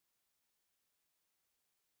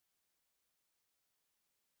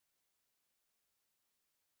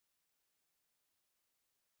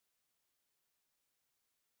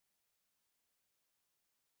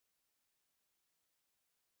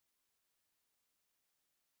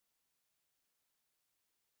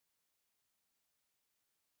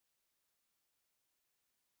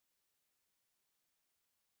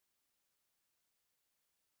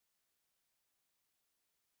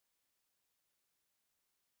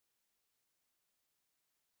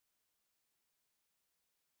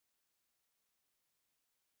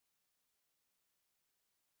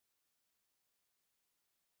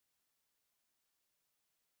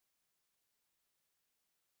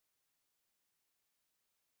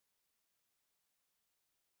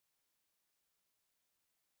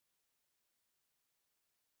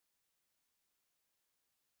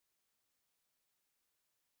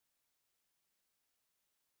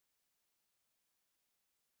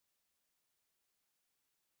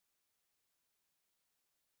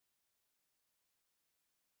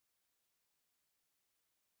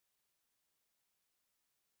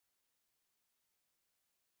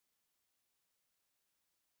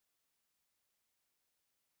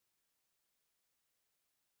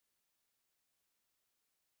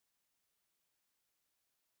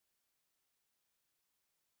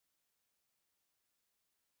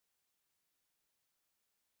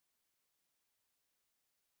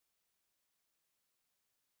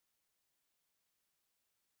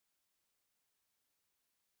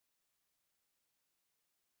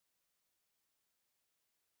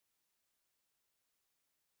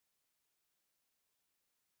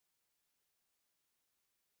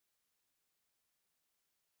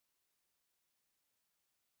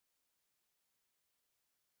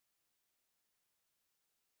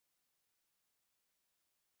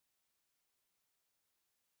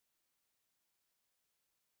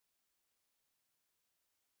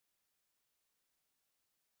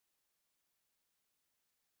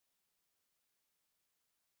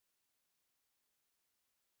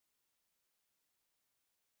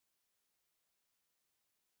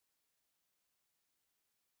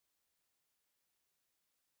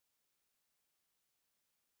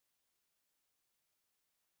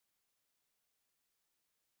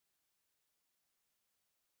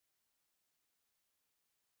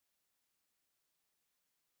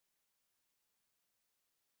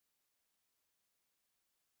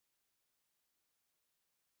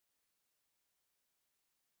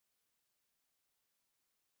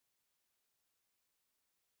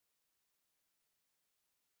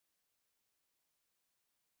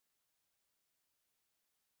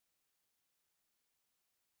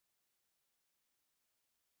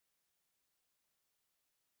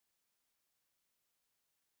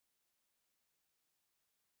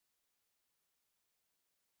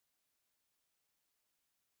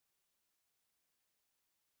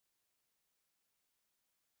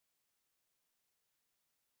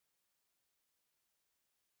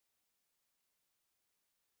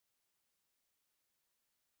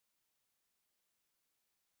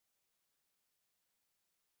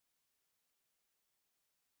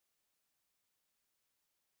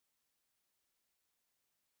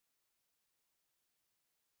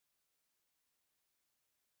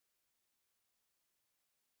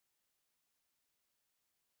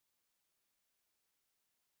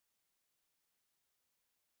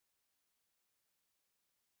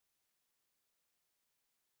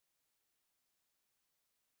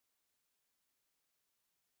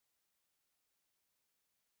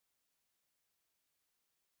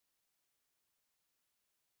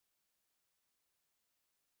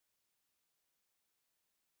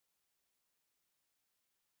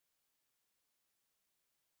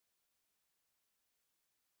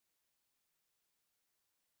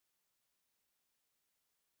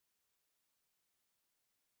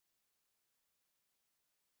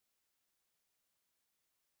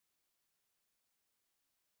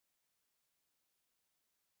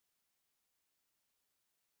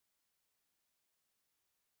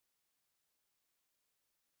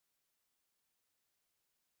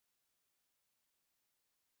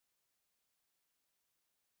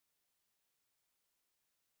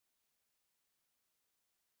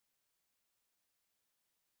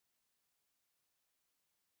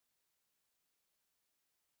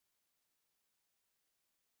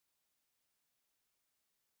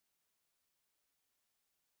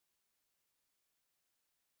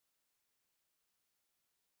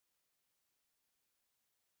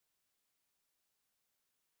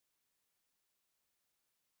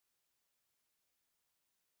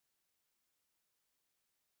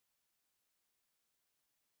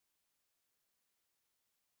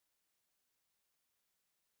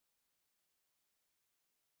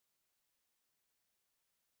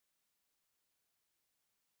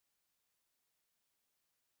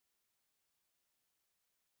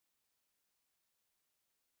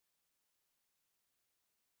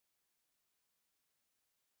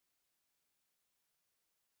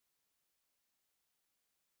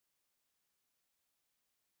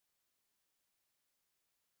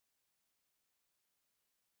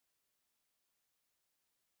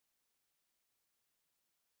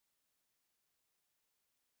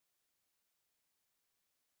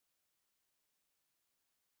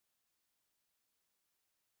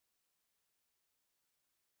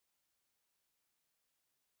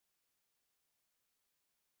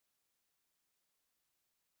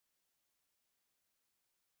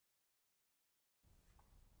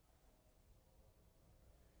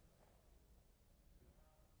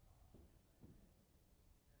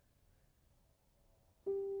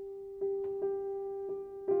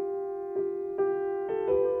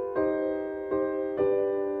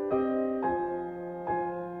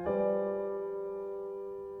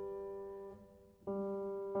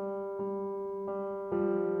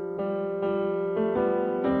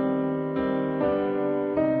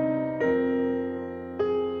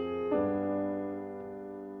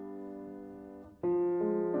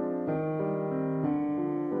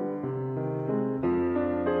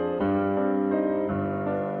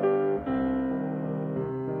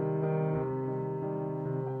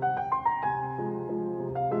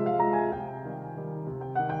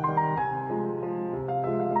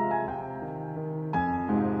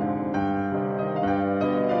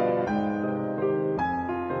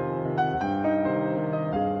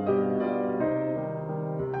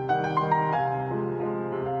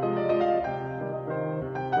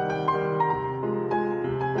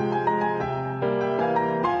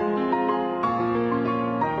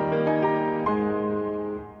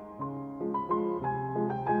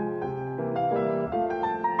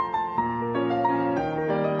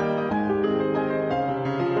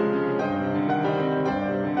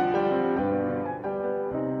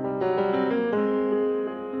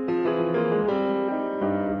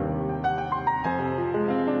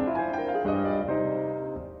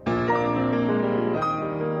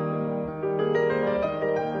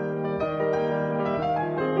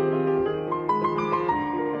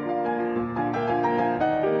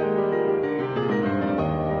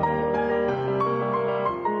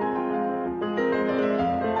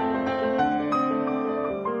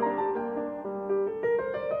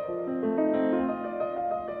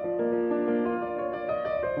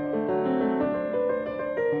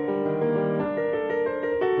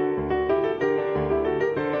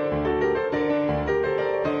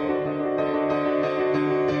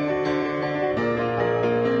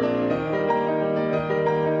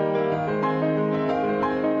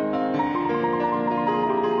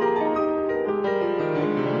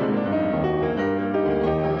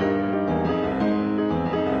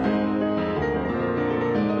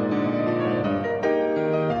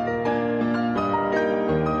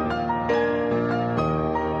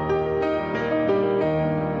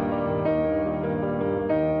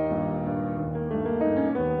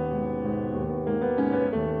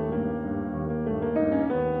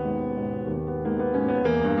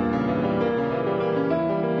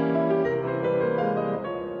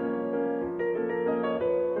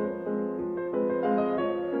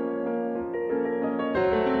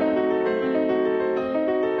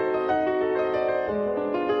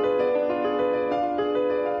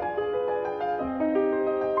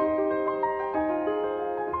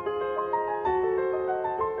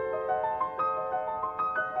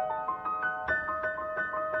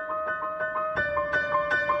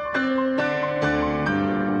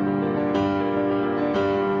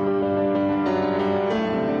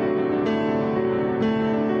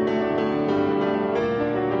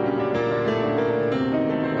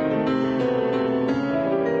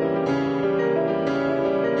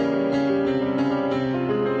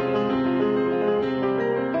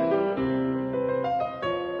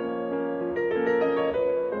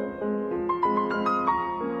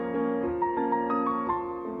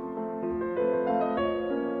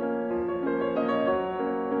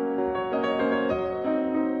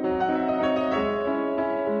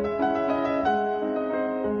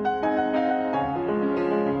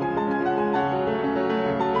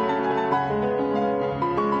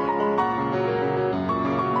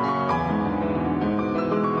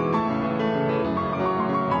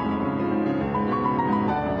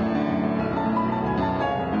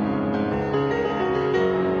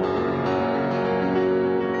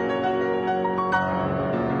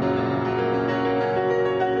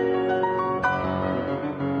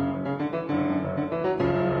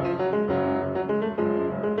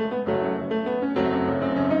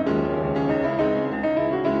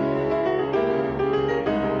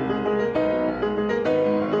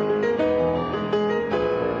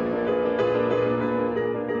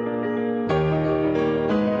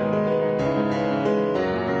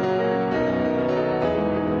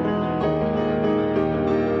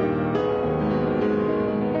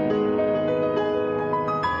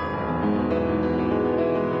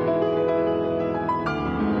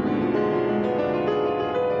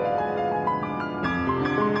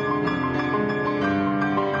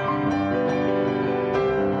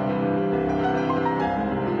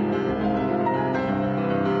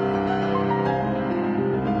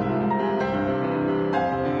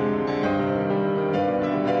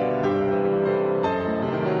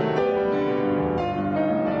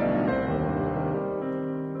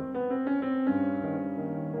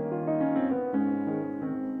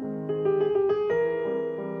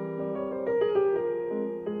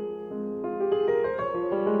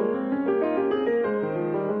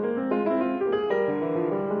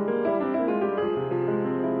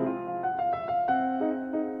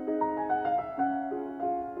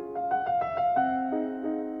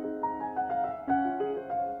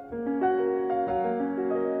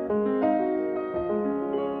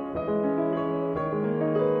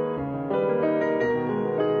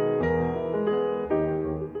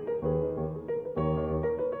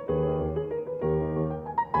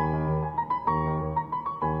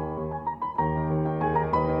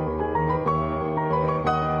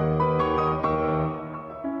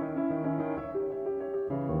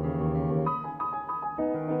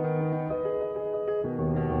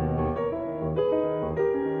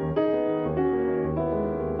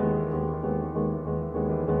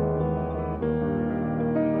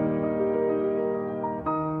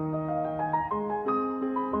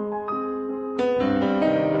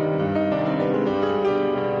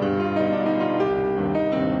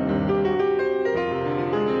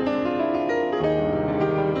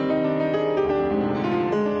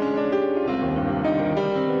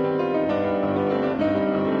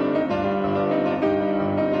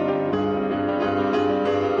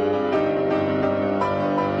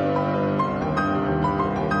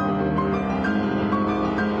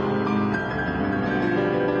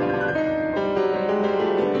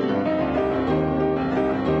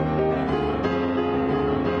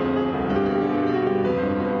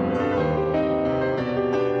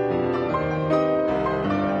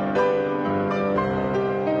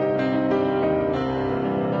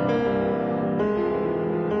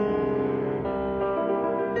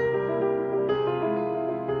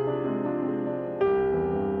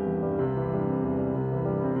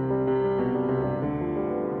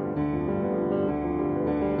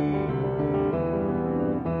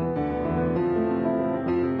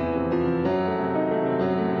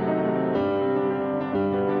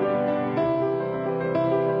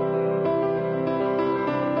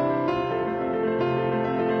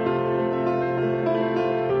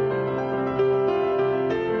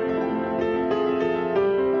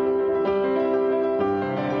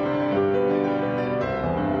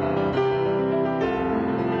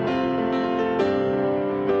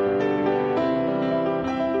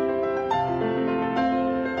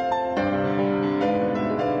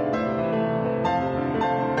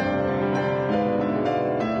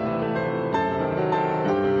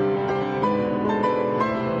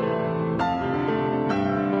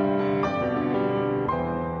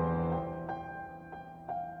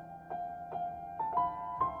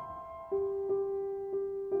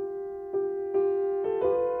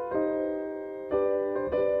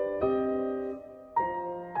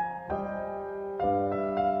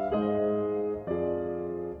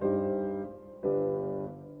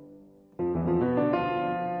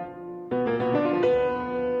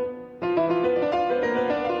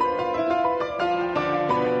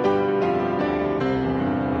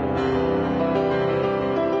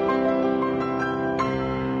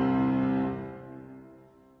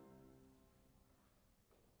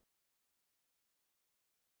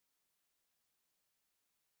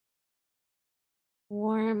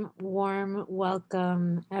warm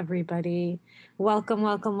welcome, everybody.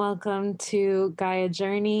 Welcome to Gaia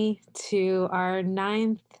Journey, to our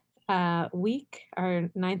ninth week, our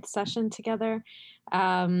ninth session together.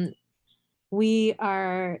 We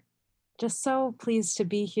are just so pleased to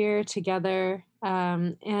be here together,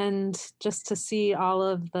 and just to see all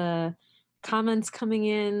of the comments coming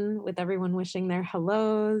in with everyone wishing their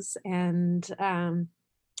hellos and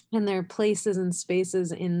their places and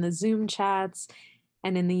spaces in the Zoom chats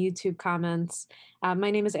and in the YouTube comments. My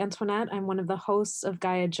name is Antoinette. I'm one of the hosts of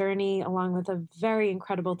Gaia Journey, along with a very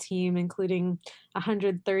incredible team, including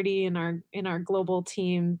 130 in our global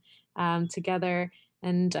team together.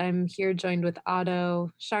 And I'm here joined with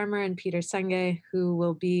Otto Sharma and Peter Senge, who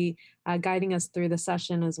will be guiding us through the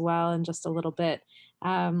session as well in just a little bit.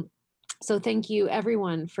 So thank you,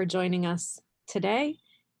 everyone, for joining us today.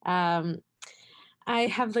 I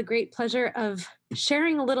have the great pleasure of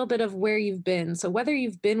sharing a little bit of where you've been. So whether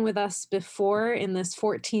you've been with us before in this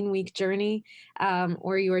 14-week journey,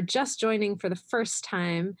 or you are just joining for the first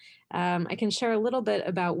time, I can share a little bit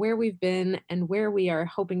about where we've been and where we are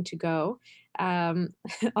hoping to go.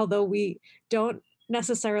 Although we don't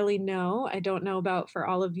necessarily know, I don't know about for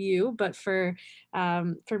all of you, but for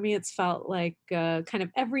me, it's felt like kind of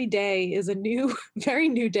every day is a new, very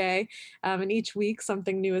new day. And each week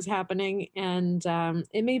something new is happening, and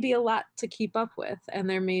it may be a lot to keep up with. And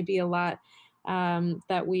there may be a lot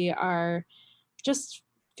that we are just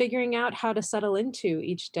figuring out how to settle into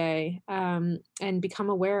each day and become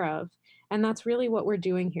aware of. And that's really what we're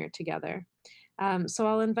doing here together. So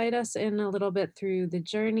I'll invite us in a little bit through the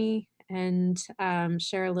journey and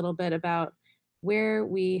share a little bit about where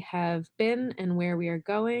we have been and where we are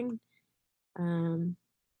going. Here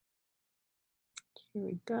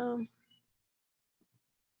we go.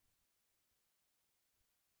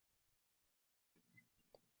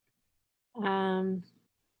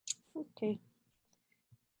 Okay.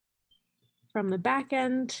 From the back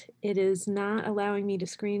end, it is not allowing me to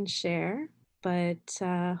screen share, but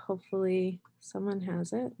hopefully someone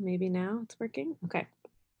has it. Maybe now it's working. Okay.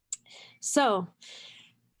 So,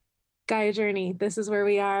 Gaia Journey, this is where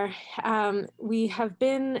we are. We have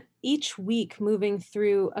been each week moving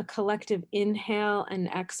through a collective inhale and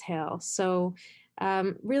exhale. So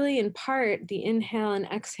really, in part, the inhale and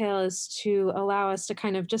exhale is to allow us to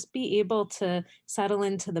kind of just be able to settle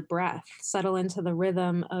into the breath, settle into the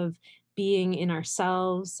rhythm of being in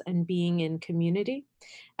ourselves and being in community.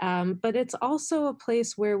 But it's also a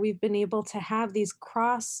place where we've been able to have these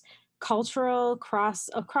cultural across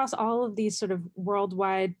all of these sort of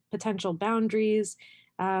worldwide potential boundaries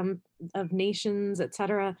of nations,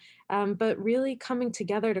 etc. But really coming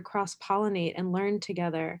together to cross-pollinate and learn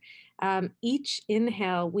together. Each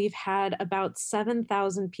inhale, we've had about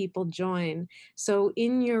 7,000 people join. So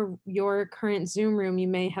in your current Zoom room, you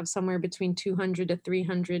may have somewhere between 200 to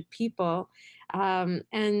 300 people.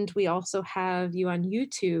 And we also have you on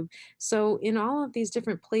YouTube. So in all of these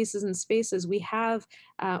different places and spaces, we have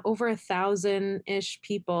over 1,000-ish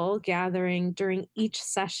people gathering during each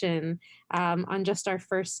session on just our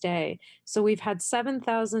first day. So we've had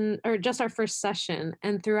 7,000, or just our first session.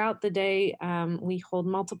 And throughout the day, we hold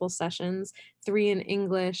multiple sessions, 3 in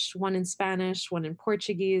English, 1 in Spanish, 1 in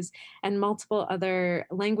Portuguese, and multiple other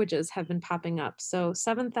languages have been popping up. So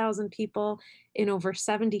 7,000 people in over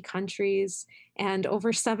 70 countries and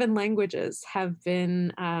over 7 languages have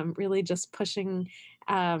been really just pushing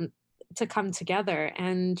to come together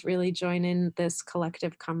and really join in this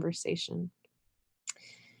collective conversation.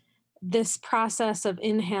 This process of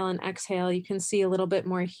inhale and exhale, you can see a little bit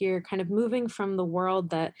more here, kind of moving from the world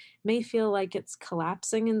that may feel like it's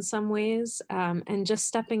collapsing in some ways, and just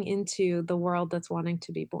stepping into the world that's wanting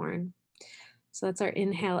to be born. So that's our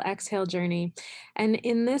inhale, exhale journey. And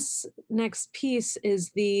in this next piece is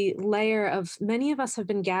the layer of many of us have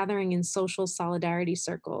been gathering in social solidarity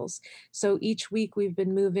circles. So each week we've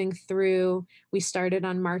been moving through, we started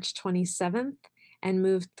on March 27th and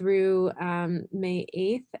moved through May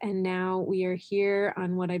 8th. And now we are here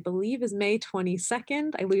on what I believe is May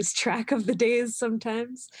 22nd. I lose track of the days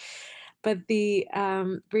sometimes. But the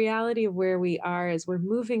reality of where we are is we're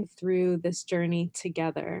moving through this journey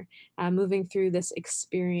together, moving through this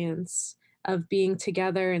experience of being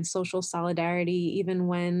together in social solidarity, even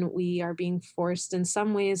when we are being forced in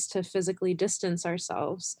some ways to physically distance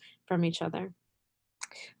ourselves from each other.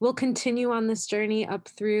 We'll continue on this journey up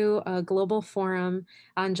through a global forum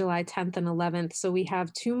on July 10th and 11th. So we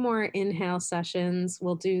have 2 more inhale sessions.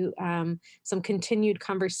 We'll do some continued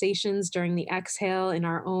conversations during the exhale in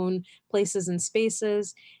our own places and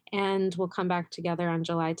spaces. And we'll come back together on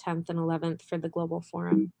July 10th and 11th for the global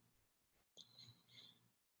forum.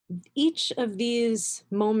 Each of these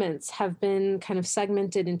moments have been kind of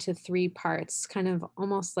segmented into three parts, kind of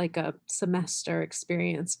almost like a semester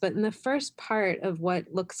experience. But in the first part of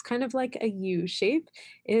what looks kind of like a U shape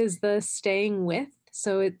is the staying with.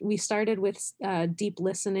 We started with deep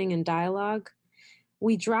listening and dialogue.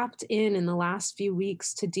 We dropped in the last few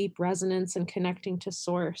weeks to deep resonance and connecting to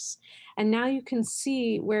source. And now you can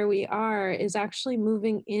see where we are is actually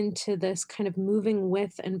moving into this kind of moving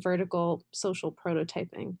with and vertical social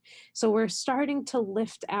prototyping. So we're starting to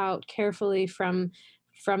lift out carefully from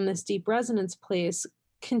this deep resonance place,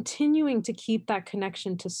 continuing to keep that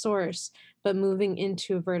connection to source, but moving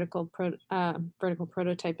into a vertical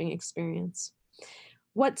prototyping experience.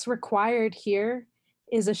 What's required here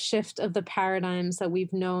is a shift of the paradigms that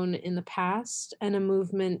we've known in the past and a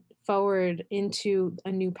movement forward into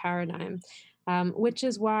a new paradigm, which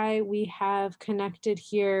is why we have connected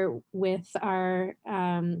here with our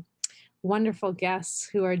wonderful guests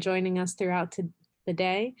who are joining us throughout the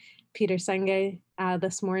day. Peter Senge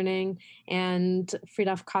this morning and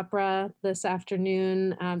Fridolf Capra this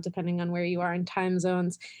afternoon, depending on where you are in time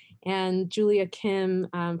zones. And Julia Kim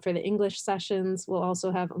for the English sessions. We'll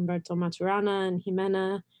also have Umberto Maturana and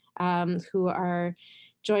Jimena, who are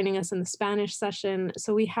joining us in the Spanish session.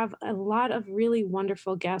 So we have a lot of really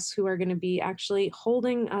wonderful guests who are going to be actually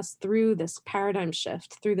holding us through this paradigm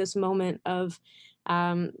shift, through this moment of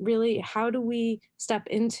really how do we step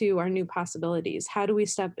into our new possibilities? How do we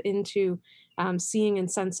step into seeing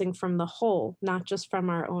and sensing from the whole, not just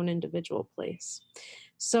from our own individual place?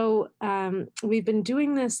 So we've been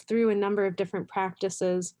doing this through a number of different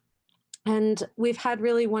practices, and we've had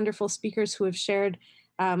really wonderful speakers who have shared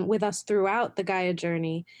with us throughout the Gaia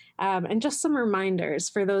journey. And just some reminders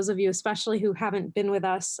for those of you, especially who haven't been with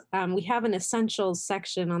us, we have an essentials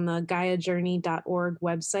section on the GaiaJourney.org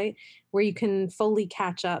website where you can fully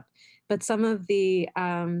catch up. But some of the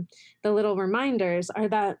little reminders are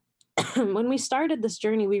that when we started this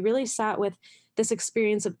journey, we really sat with this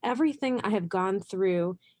experience of everything I have gone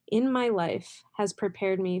through in my life has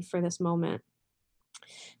prepared me for this moment.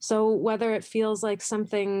 So whether it feels like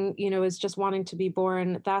something, is just wanting to be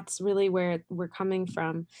born, that's really where we're coming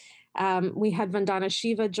from. We had Vandana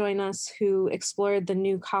Shiva join us, who explored the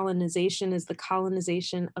new colonization as the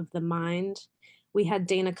colonization of the mind. We had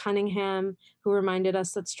Dana Cunningham, who reminded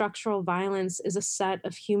us that structural violence is a set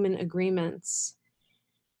of human agreements.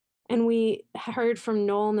 And we heard from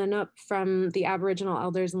Noel Nanup from the Aboriginal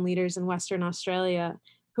elders and leaders in Western Australia,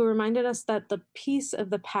 who reminded us that the piece of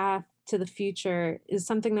the path to the future is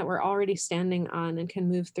something that we're already standing on and can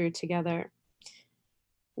move through together.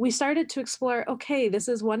 We started to explore, okay, this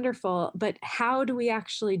is wonderful, but how do we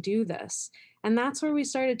actually do this? And that's where we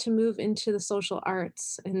started to move into the social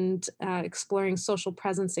arts and exploring social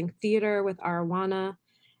presencing theater with Arowana,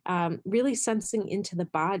 really sensing into the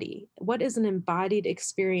body. What is an embodied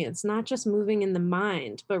experience? Not just moving in the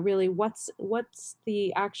mind, but really what's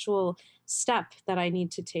the actual step that I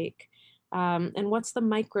need to take? And what's the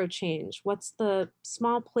micro change? What's the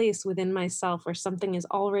small place within myself where something is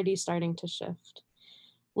already starting to shift?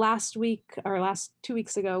 Last 2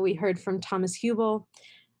 weeks ago, we heard from Thomas Hubel,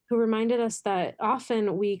 who reminded us that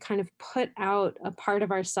often we kind of put out a part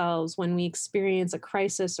of ourselves when we experience a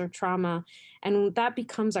crisis or trauma, and that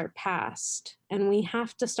becomes our past. And we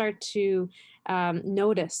have to start to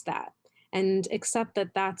notice that and accept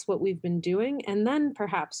that that's what we've been doing. And then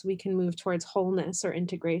perhaps we can move towards wholeness or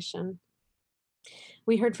integration.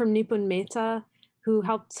 We heard from Nipun Mehta, who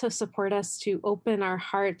helped to support us to open our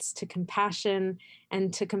hearts to compassion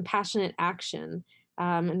and to compassionate action,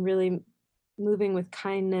 and really moving with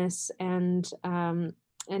kindness and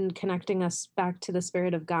connecting us back to the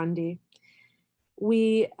spirit of Gandhi.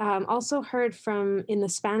 We also heard from, in the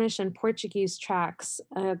Spanish and Portuguese tracks,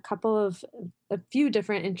 a few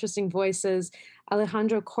different interesting voices.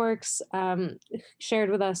 Alejandro Corks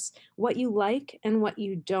shared with us what you like and what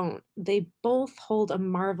you don't. They both hold a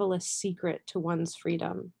marvelous secret to one's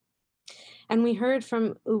freedom. And we heard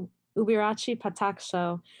from Ubirachi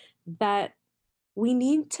Pataksho that we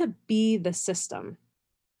need to be the system.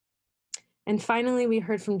 And finally, we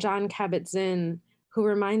heard from John Kabat-Zinn, who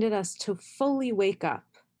reminded us to fully wake up,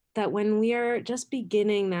 that when we are just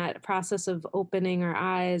beginning that process of opening our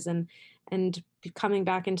eyes and coming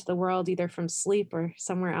back into the world, either from sleep or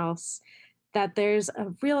somewhere else, that there's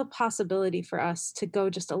a real possibility for us to go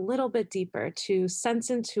just a little bit deeper, to sense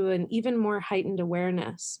into an even more heightened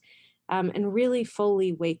awareness, and really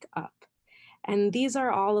fully wake up. And these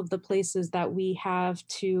are all of the places that we have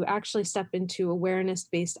to actually step into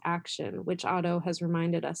awareness-based action, which Otto has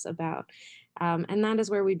reminded us about. And that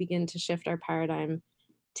is where we begin to shift our paradigm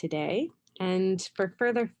today. And for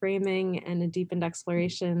further framing and a deepened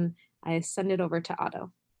exploration, I send it over to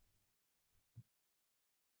Otto.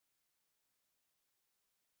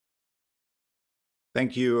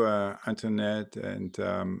 Thank you, Antoinette, and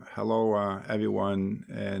hello, everyone,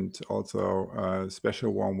 and also a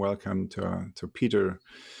special warm welcome to Peter.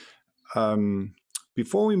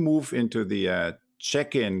 Before we move into the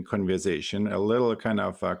check-in conversation, a little kind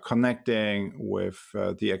of connecting with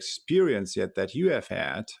the experience that you have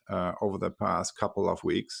had over the past couple of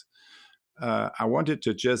weeks, I wanted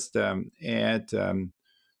to just add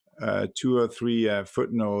two or three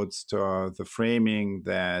footnotes to the framing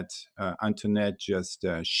that Antoinette just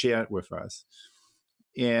shared with us.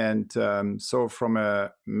 And so from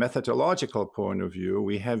a methodological point of view,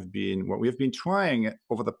 what we've been trying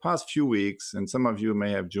over the past few weeks, and some of you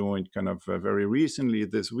may have joined kind of very recently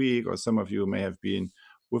this week, or some of you may have been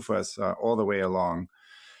with us all the way along,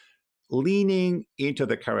 leaning into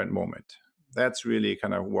the current moment. That's really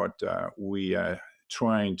kind of what we are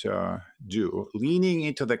trying to do, leaning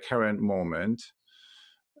into the current moment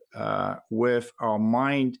with our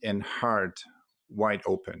mind and heart wide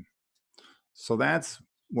open. So that's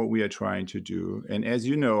what we are trying to do. And as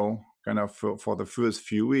you know, kind of for the first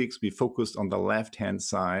few weeks, we focused on the left-hand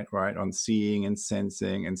side, right, on seeing and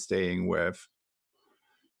sensing and staying with.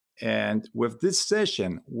 And with this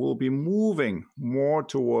session, we'll be moving more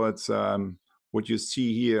towards what you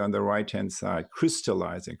see here on the right-hand side,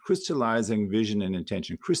 crystallizing vision and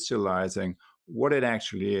intention, crystallizing what it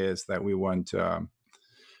actually is that we want,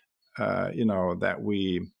 that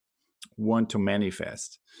we want to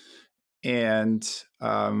manifest. And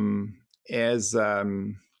as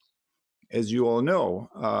you all know,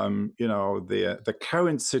 the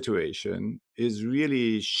current situation is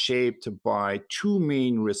really shaped by two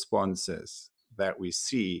main responses that we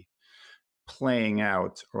see playing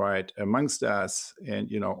out right amongst us,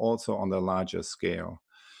 and also on the larger scale.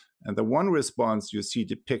 And the one response you see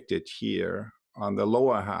depicted here on the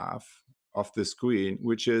lower half of the screen,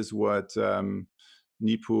 which is what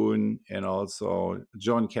Nipun and also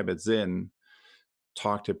John Kabat-Zinn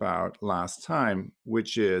talked about last time,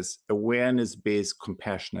 which is awareness-based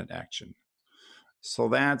compassionate action. So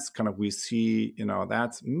that's kind of, we see,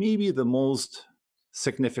 that's maybe the most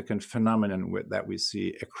significant phenomenon that we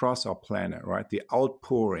see across our planet, right? The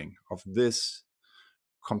outpouring of this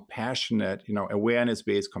compassionate,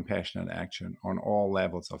 awareness-based compassionate action on all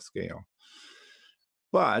levels of scale.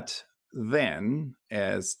 But then,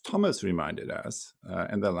 as Thomas reminded us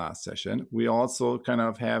in the last session, we also kind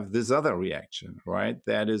of have this other reaction, right?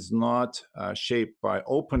 That is not shaped by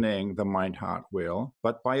opening the mind-heart will,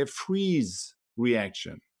 but by a freeze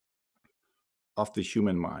reaction of the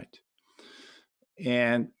human mind.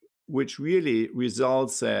 And which really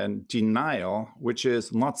results in denial, which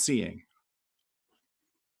is not seeing.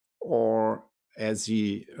 Or as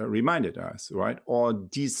he reminded us, right? Or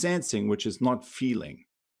desensing, which is not feeling.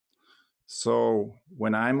 So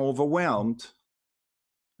when I'm overwhelmed,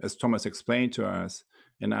 as Thomas explained to us,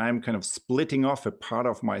 and I'm kind of splitting off a part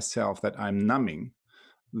of myself that I'm numbing,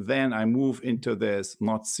 then I move into this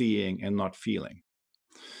not seeing and not feeling.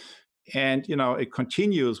 And, it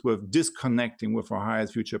continues with disconnecting with our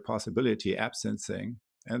highest future possibility, absencing,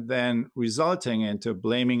 and then resulting into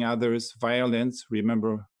blaming others, violence.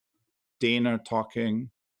 Remember Dana talking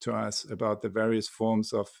to us about the various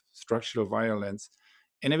forms of structural violence,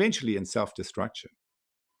 and eventually in self-destruction.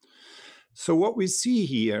 So what we see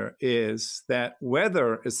here is that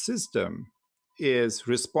whether a system is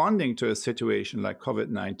responding to a situation like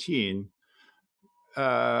COVID-19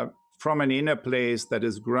 from an inner place that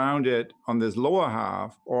is grounded on this lower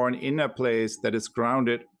half, or an inner place that is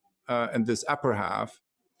grounded in this upper half,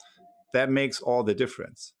 that makes all the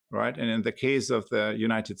difference, right? And in the case of the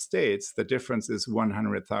United States, the difference is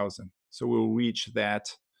 100,000. So we'll reach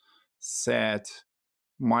that sad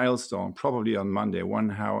milestone probably on Monday,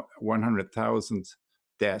 100,000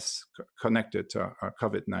 deaths connected to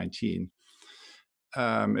COVID-19.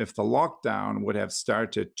 If the lockdown would have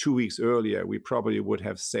started 2 weeks earlier, we probably would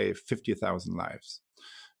have saved 50,000 lives.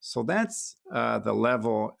 So that's the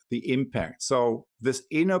level, the impact. So this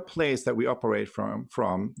inner place that we operate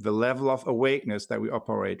from the level of awakeness that we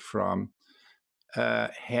operate from,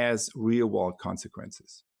 has real world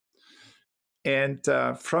consequences. And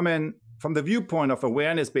from the viewpoint of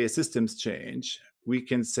awareness-based systems change, we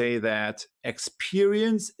can say that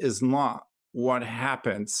experience is not what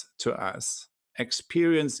happens to us.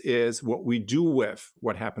 Experience is what we do with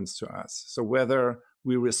what happens to us. So whether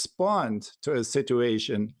we respond to a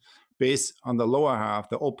situation based on the lower half,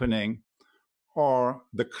 the opening, or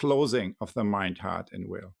the closing of the mind, heart, and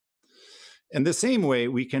will. In the same way,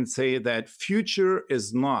 we can say that future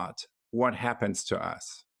is not what happens to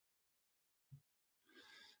us.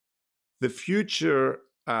 The future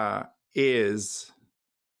is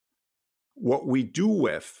what we do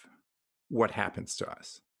with what happens to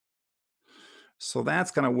us. So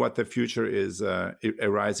that's kind of what the future is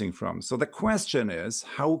arising from. So the question is,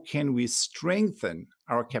 how can we strengthen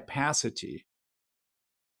our capacity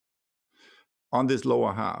on this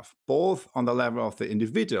lower half, both on the level of the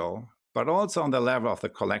individual, but also on the level of the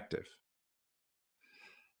collective?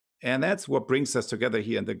 And that's what brings us together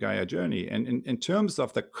here in the Gaia journey. And in terms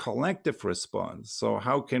of the collective response, so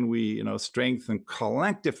how can we, strengthen,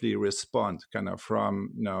 collectively respond kind of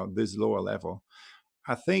from, this lower level?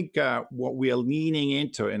 I think what we are leaning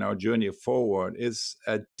into in our journey forward is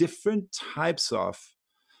different types of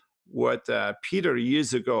what Peter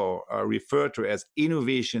years ago referred to as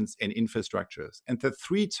innovations in infrastructures. And the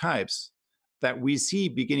three types that we see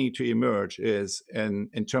beginning to emerge is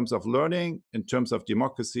in terms of learning, in terms of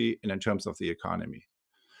democracy, and in terms of the economy.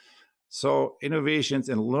 So innovations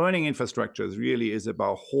in learning infrastructures really is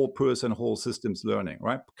about whole person, whole systems learning,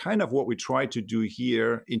 right? Kind of what we try to do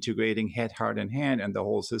here, integrating head, heart, and hand and the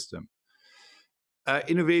whole system.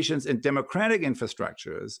 Innovations in democratic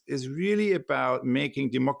infrastructures is really about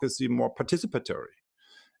making democracy more participatory,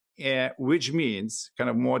 which means kind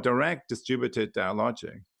of more direct distributed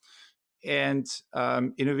dialoguing. And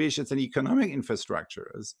innovations in economic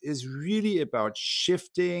infrastructures is really about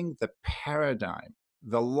shifting the paradigm,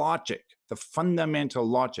 the logic, the fundamental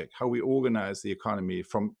logic, how we organize the economy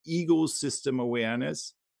from ecosystem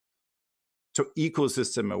awareness to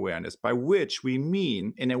ecosystem awareness, by which we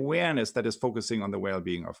mean an awareness that is focusing on the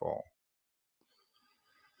well-being of all.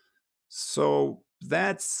 So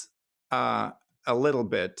that's a little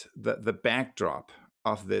bit the backdrop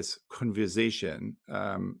of this conversation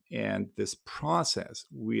and this process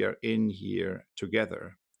we are in here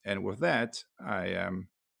together. And with that, I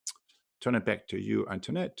turn it back to you,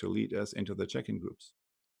 Antoinette, to lead us into the check-in groups.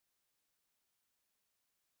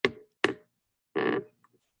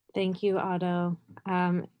 Thank you, Otto.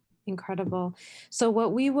 Incredible. So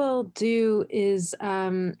what we will do is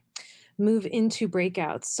move into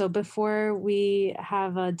breakouts. So before we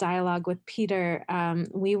have a dialogue with Peter,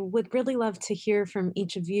 we would really love to hear from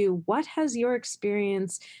each of you. What has your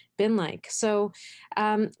experience been like? So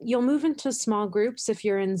you'll move into small groups if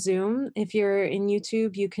you're in Zoom. If you're in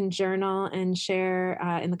YouTube, you can journal and share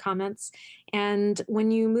in the comments. And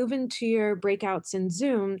when you move into your breakouts in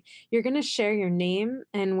Zoom, you're going to share your name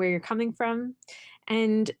and where you're coming from.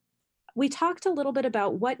 And we talked a little bit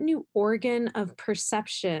about what new organ of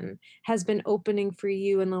perception has been opening for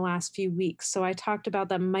you in the last few weeks. So I talked about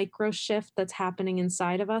that micro shift that's happening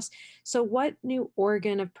inside of us. So what new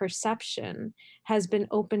organ of perception has been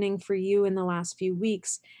opening for you in the last few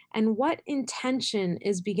weeks? And what intention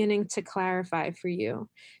is beginning to clarify for you?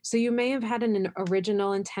 So you may have had an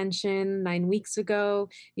original intention 9 weeks ago.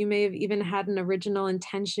 You may have even had an original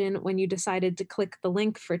intention when you decided to click the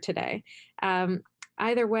link for today.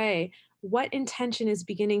 Either way, what intention is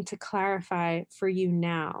beginning to clarify for you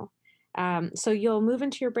now? So you'll move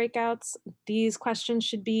into your breakouts. These questions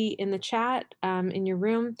should be in the chat in your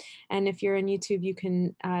room. And if you're on YouTube, you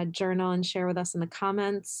can journal and share with us in the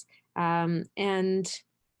comments.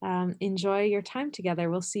 Enjoy your time together.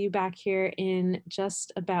 We'll see you back here in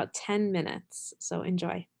just about 10 minutes. So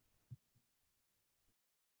enjoy.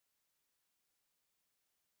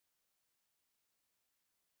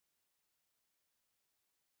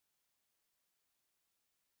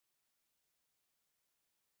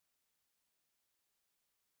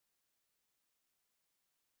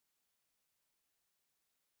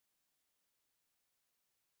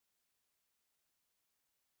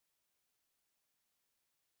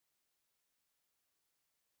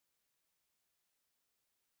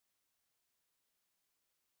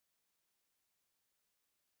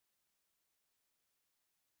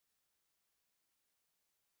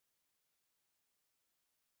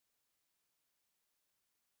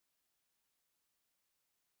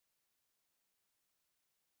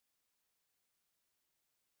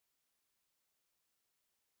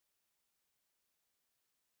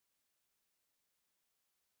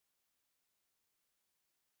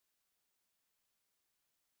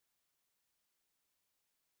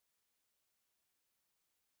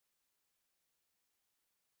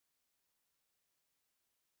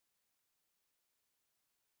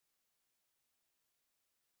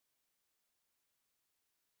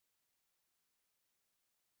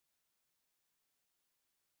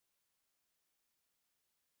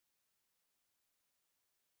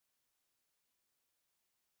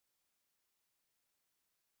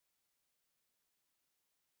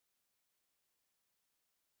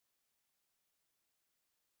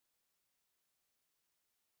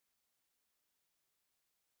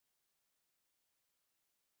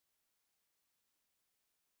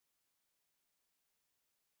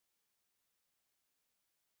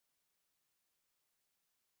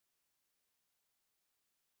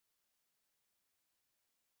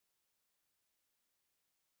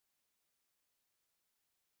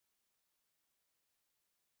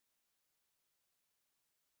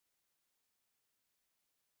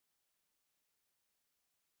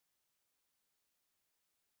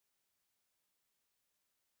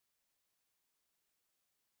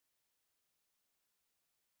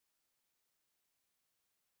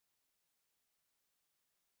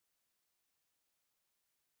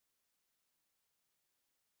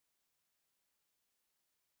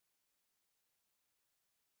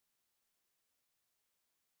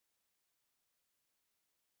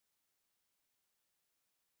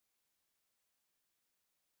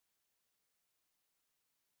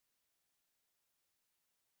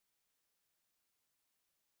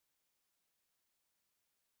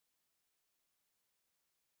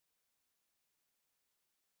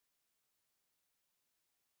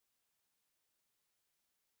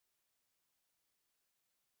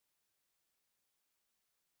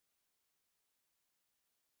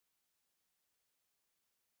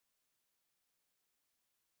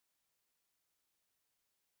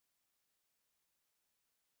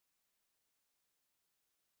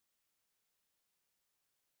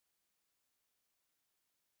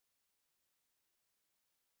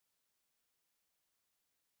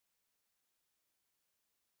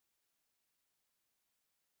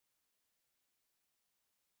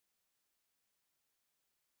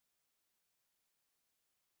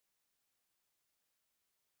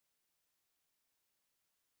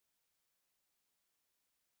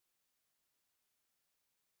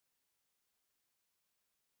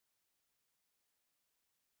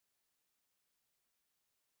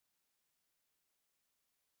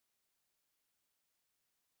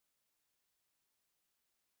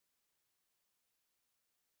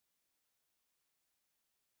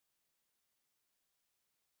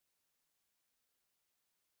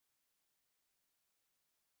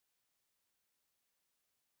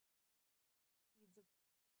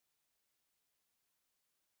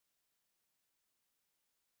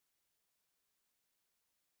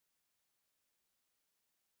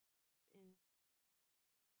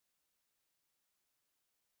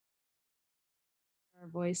 our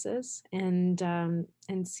voices and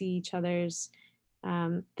see each other's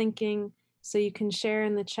thinking. So you can share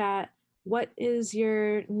in the chat what is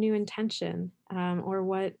your new intention or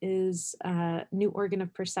what is a new organ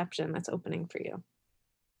of perception that's opening for you.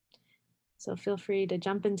 So feel free to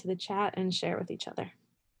jump into the chat and share with each other.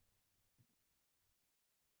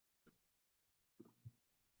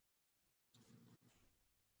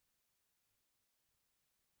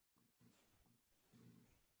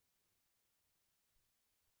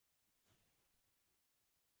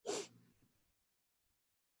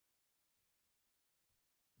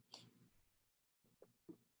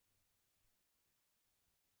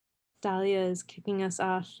 Dahlia is kicking us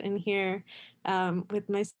off in here with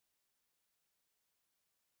my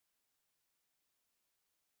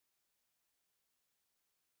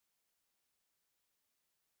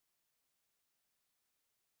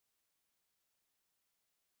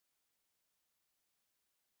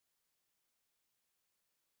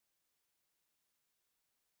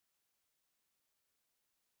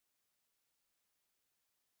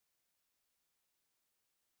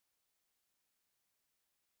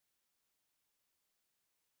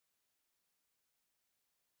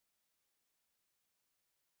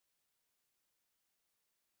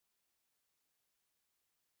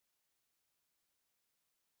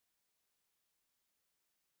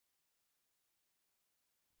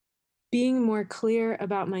being more clear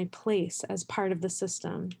about my place as part of the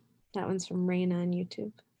system. That one's from Raina on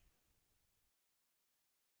YouTube.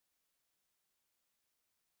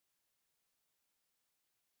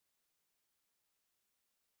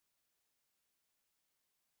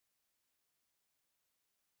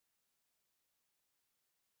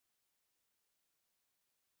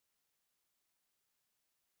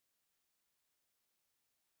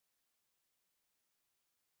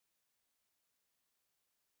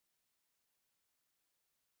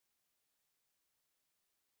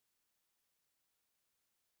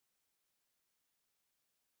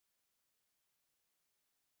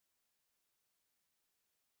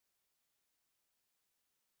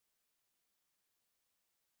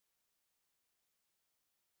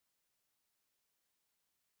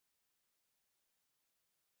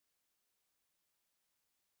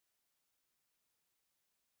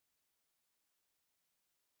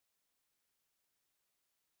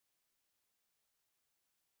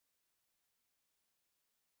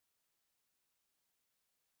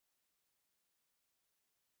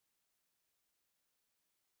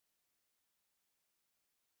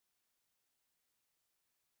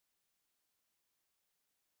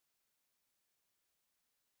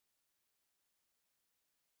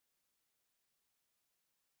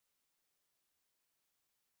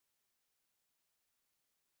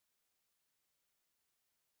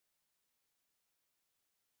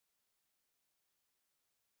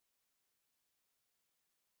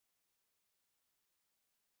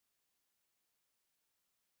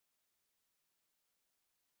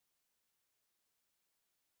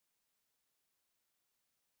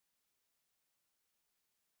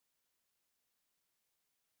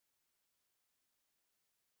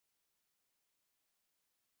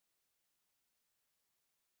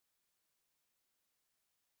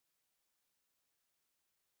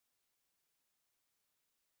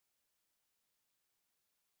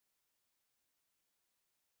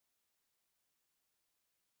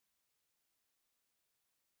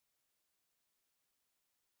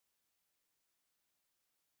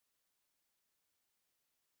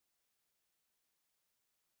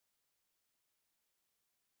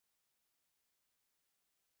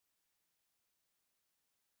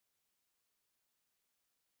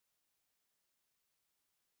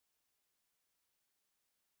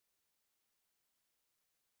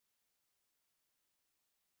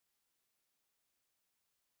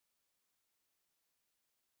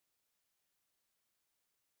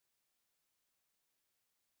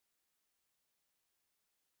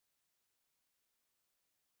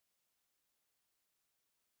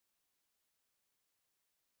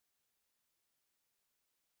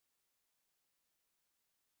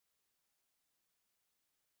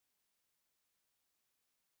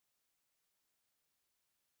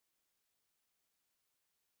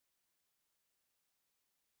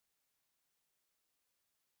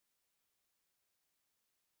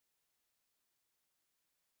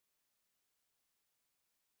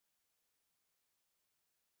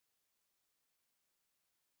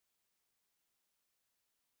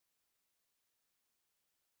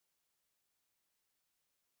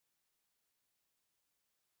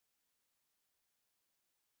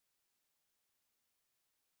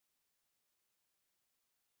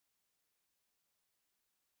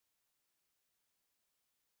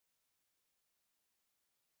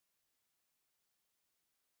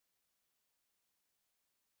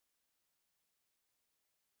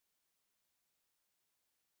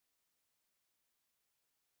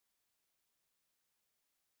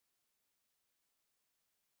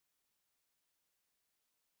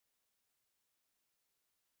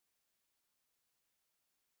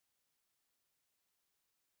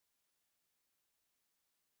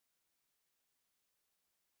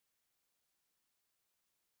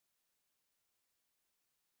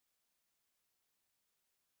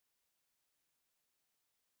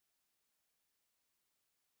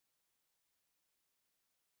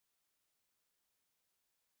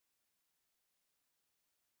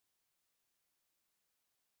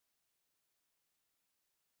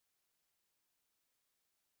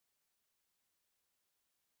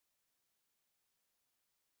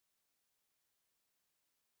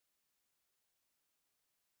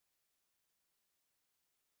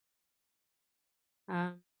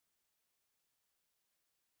 Um,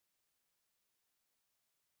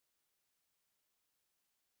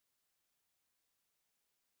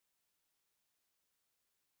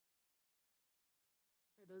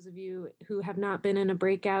 For those of you who have not been in a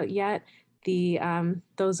breakout yet,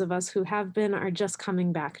 those of us who have been are just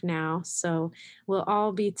coming back now. So we'll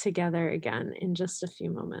all be together again in just a few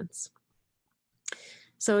moments.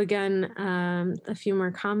 So again, a few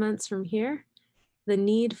more comments from here. The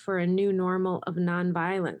need for a new normal of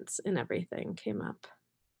nonviolence in everything came up.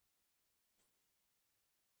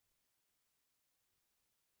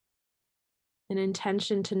 An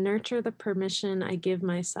intention to nurture the permission I give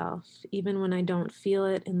myself, even when I don't feel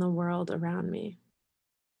it in the world around me.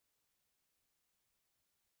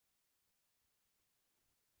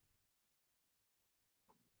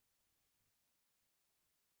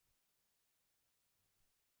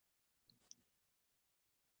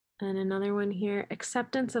 And another one here,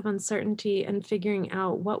 acceptance of uncertainty and figuring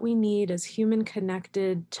out what we need as human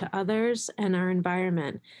connected to others and our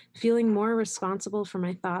environment, feeling more responsible for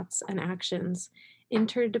my thoughts and actions.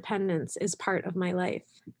 Interdependence is part of my life,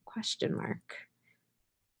 question mark.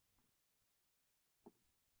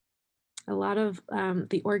 A lot of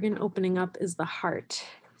the organ opening up is the heart.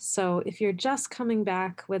 So if you're just coming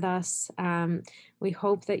back with us, we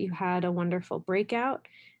hope that you had a wonderful breakout.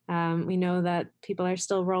 We know that people are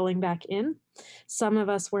still rolling back in. Some of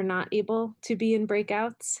us were not able to be in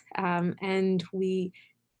breakouts, and we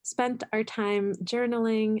spent our time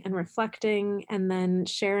journaling and reflecting and then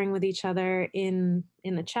sharing with each other in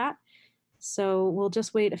the chat. So we'll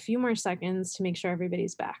just wait a few more seconds to make sure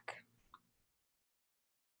everybody's back.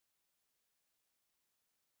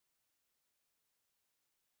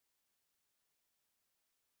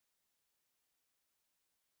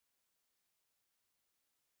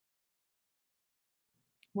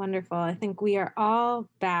 Wonderful. I think we are all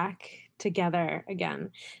back together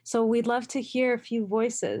again. So we'd love to hear a few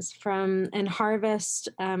voices from and harvest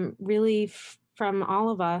really from all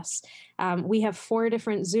of us. We have 4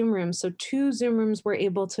 different Zoom rooms. So 2 Zoom rooms were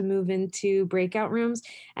able to move into breakout rooms.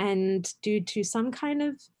 And due to some kind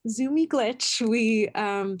of Zoomy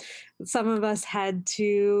glitch, some of us had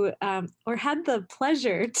to, or had the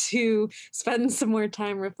pleasure to spend some more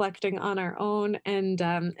time reflecting on our own and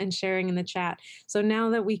sharing in the chat. So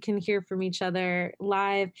now that we can hear from each other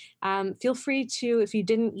live, feel free to, if you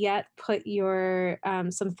didn't yet, put your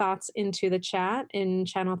some thoughts into the chat in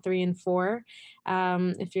channel 3 and 4,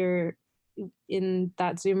 if you're in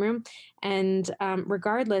that Zoom room. And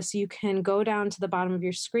regardless, you can go down to the bottom of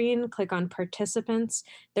your screen, click on participants.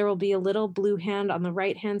 There will be a little blue hand on the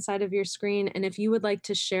right-hand side of your screen. And if you would like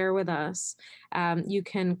to share with us, you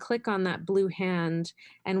can click on that blue hand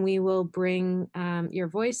and we will bring your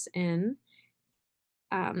voice in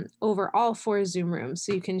over all 4 Zoom rooms.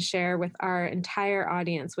 So you can share with our entire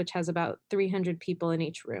audience, which has about 300 people in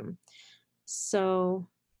each room. So,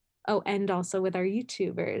 oh, and also with our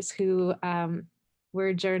YouTubers who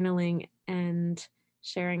were journaling and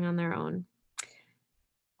sharing on their own.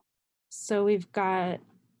 So we've got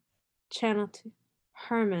channel 2,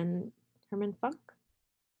 Herman Funk.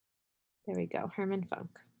 There we go, Herman Funk.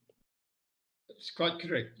 It's quite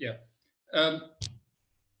correct, yeah.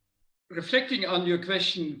 Reflecting on your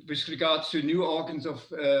question with regards to new organs of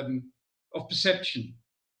perception,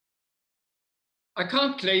 I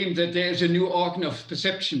can't claim that there is a new organ of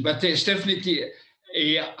perception, but there's definitely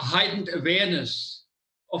a heightened awareness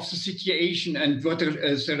of the situation and what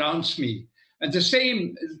surrounds me. And the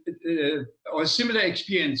same or similar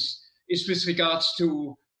experience is with regards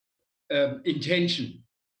to intention.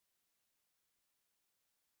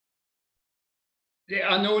 There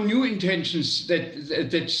are no new intentions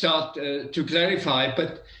that start to clarify,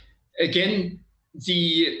 but again,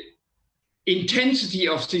 the intensity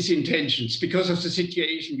of these intentions, because of the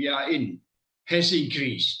situation we are in, has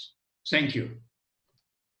increased. Thank you.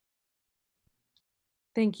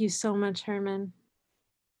 Thank you so much, Herman.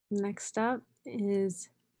 Next up is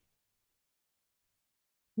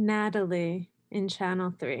Natalie in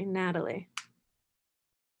channel 3. Natalie.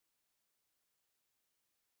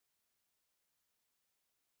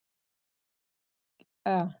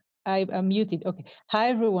 I'm muted. Okay. Hi,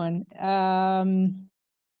 everyone.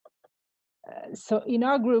 So in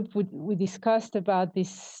our group, we discussed about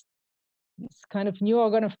this kind of new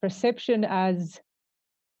organ of perception as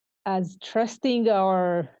trusting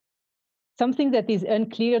our something that is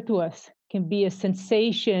unclear to us. Can be a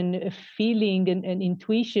sensation, a feeling, an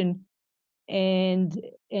intuition, and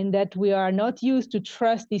that we are not used to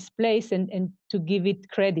trust this place and to give it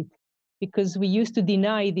credit, because we used to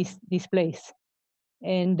deny this place.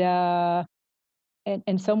 And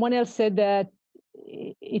someone else said that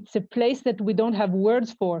it's a place that we don't have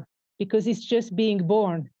words for, because it's just being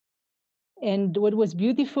born. And what was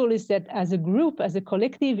beautiful is that as a group, as a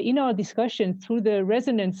collective, in our discussion, through the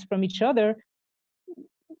resonance from each other,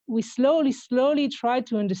 we slowly tried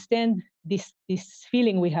to understand this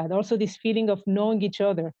feeling we had, also this feeling of knowing each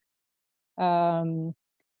other. So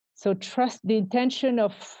the intention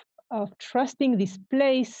of trusting this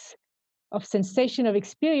place of sensation, of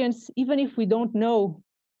experience, even if we don't know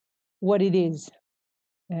what it is.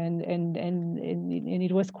 And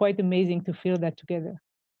it was quite amazing to feel that together.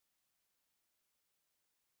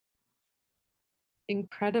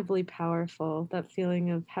 Incredibly powerful, that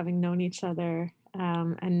feeling of having known each other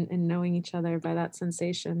and knowing each other by that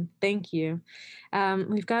sensation. Thank you.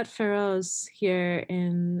 We've got Feroz here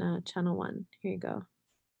in channel 1. Here you go.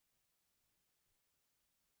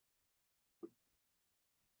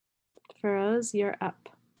 Feroz, you're up.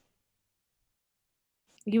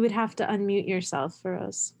 You would have to unmute yourself,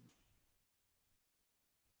 Feroz.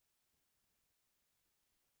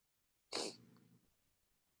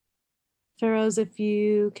 Feroz, if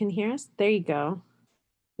you can hear us, there you go.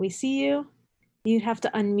 We see you. You have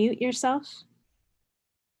to unmute yourself.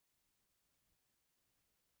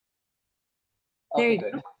 There you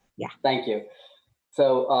go. Yeah. Thank you.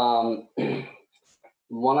 So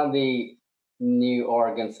one of the new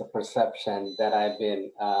organs of perception that I've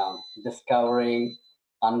been discovering,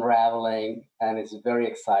 unraveling, and it's very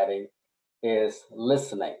exciting, is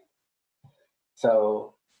listening.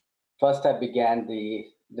 So first I began the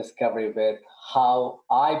discovery with how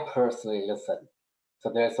I personally listen.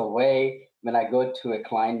 So there's a way when I go to a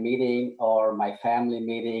client meeting or my family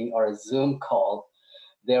meeting or a Zoom call,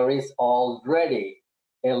 there is already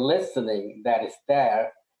a listening that is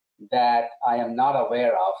there that I am not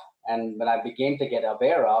aware of. And when I begin to get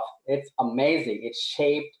aware of, it's amazing. It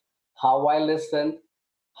shaped how I listened,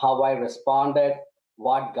 how I responded,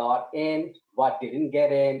 what got in, what didn't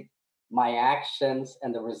get in, my actions,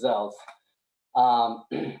 and the results. And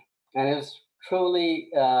it was truly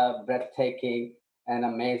breathtaking and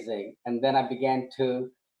amazing. And then I began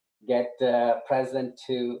to get present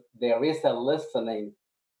to there is a listening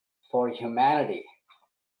for humanity.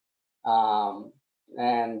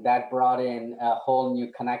 And that brought in a whole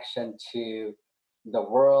new connection to the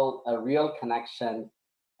world, a real connection,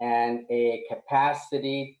 and a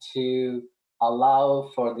capacity to allow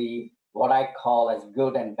for the what I call as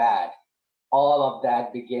good and bad. All of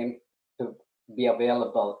that began to be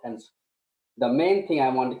available. And the main thing I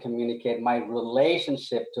want to communicate, my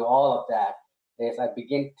relationship to all of that, is I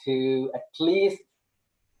begin to at least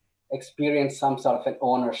experience some sort of an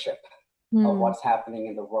ownership of what's happening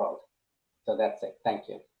in the world. So that's it. Thank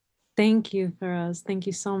you. Thank you, Feroz. Thank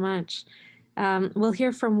you so much. We'll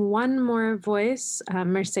hear from one more voice.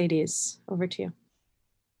 Mercedes, over to you.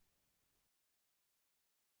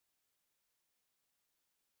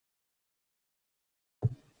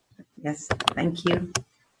 Yes, thank you.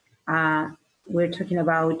 We're talking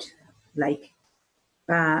about like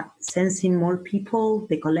sensing more people,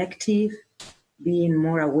 the collective, being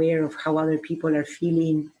more aware of how other people are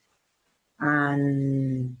feeling.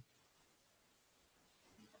 And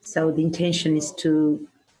so the intention is to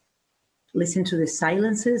listen to the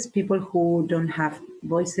silences, people who don't have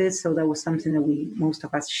voices. So that was something that most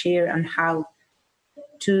of us share, and how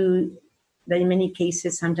that in many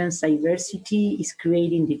cases, sometimes diversity is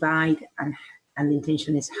creating divide, and the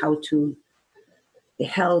intention is how to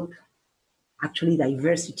help actually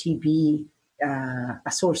diversity be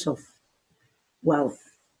a source of wealth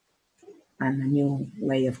and a new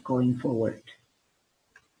way of going forward.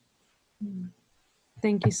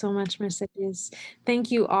 Thank you so much, Mercedes. Thank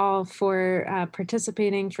you all for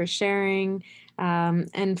participating, for sharing,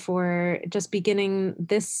 and for just beginning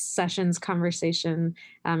this session's conversation,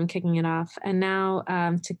 kicking it off. And now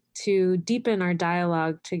to deepen our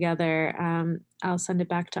dialogue together, I'll send it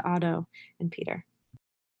back to Otto and Peter.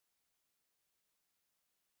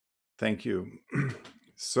 Thank you.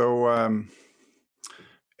 So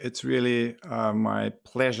it's really my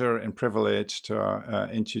pleasure and privilege to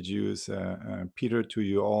introduce Peter to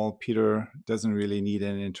you all. Peter doesn't really need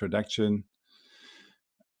an introduction.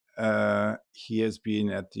 He has been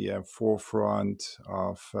at the forefront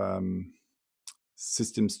of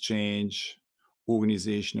systems change,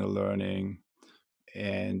 organizational learning,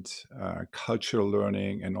 and cultural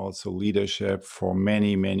learning, and also leadership for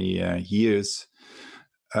many, many years.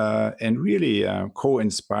 And really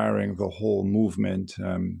co-inspiring the whole movement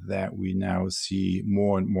that we now see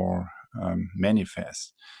more and more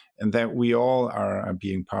manifest, and that we all are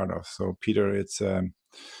being part of. So, Peter, it's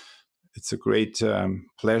a great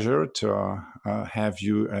pleasure to have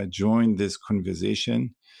you join this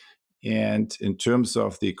conversation. And in terms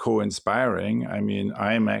of the co-inspiring, I mean,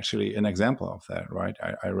 I'm actually an example of that, right?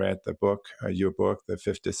 I read the book, your book, The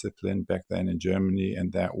Fifth Discipline, back then in Germany,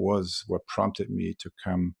 and that was what prompted me to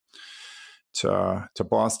come to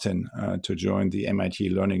Boston to join the MIT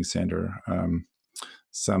Learning Center.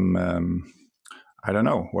 I don't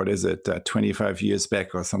know, what is it, 25 years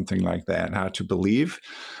back or something like that, hard to believe.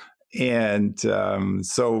 And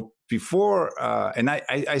so before, and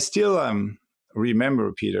I still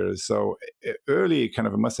remember, Peter, so early kind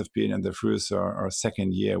of, it must have been in the first or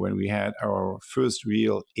second year when we had our first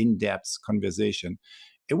real in-depth conversation.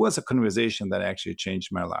 It was a conversation that actually changed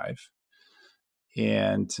my life.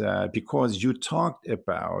 And because you talked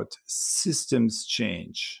about systems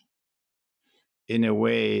change in a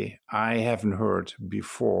way I haven't heard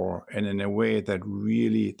before, and in a way that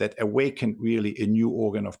really, that awakened really a new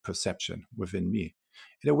organ of perception within me.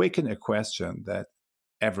 It awakened a question that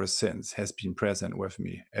ever since has been present with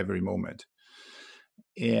me every moment.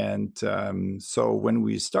 And so when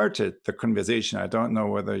we started the conversation, I don't know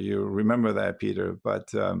whether you remember that, Peter,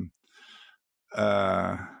 but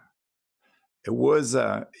it was,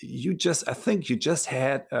 I think you just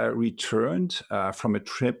had returned from a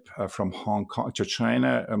trip from Hong Kong to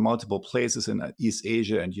China, multiple places in East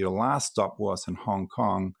Asia, and your last stop was in Hong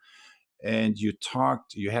Kong. And you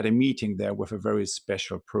had a meeting there with a very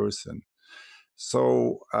special person.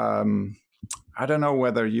 So I don't know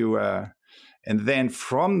whether you, and then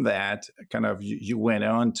from that, kind of, you went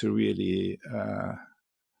on to really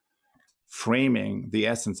framing the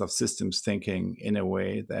essence of systems thinking in a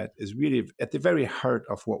way that is really at the very heart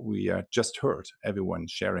of what we just heard everyone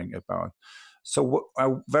sharing about. So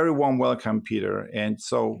a very warm welcome, Peter. And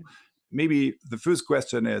so maybe the first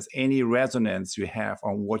question is any resonance you have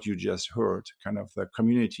on what you just heard, kind of the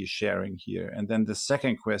community sharing here. And then the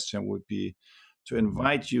second question would be to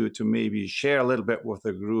invite you to maybe share a little bit with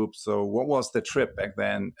the group. So what was the trip back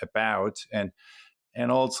then about? And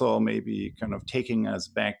also maybe kind of taking us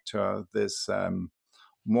back to this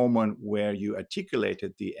moment where you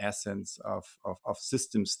articulated the essence of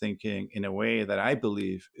systems thinking in a way that I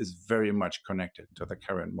believe is very much connected to the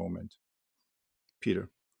current moment. Peter.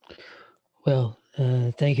 Well,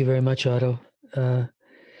 thank you very much, Otto.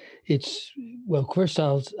 First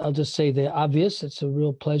I'll just say the obvious. It's a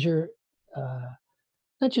real pleasure,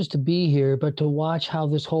 not just to be here, but to watch how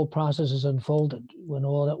this whole process is unfolded. When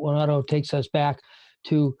Otto takes us back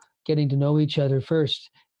to getting to know each other first,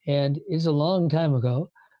 and it's a long time ago,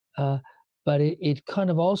 but it kind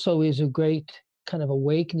of also is a great kind of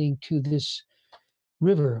awakening to this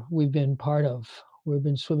river we've been part of. We've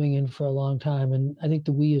been swimming in for a long time, and I think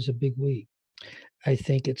the we is a big we. I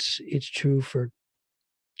think it's true for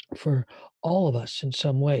all of us in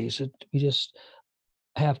some ways. We just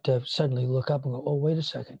have to suddenly look up and go, oh, wait a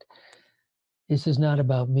second. This is not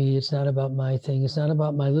about me. It's not about my thing. It's not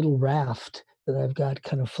about my little raft that I've got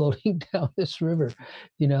kind of floating down this river.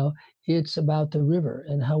 It's about the river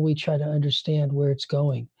and how we try to understand where it's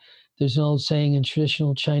going. There's an old saying in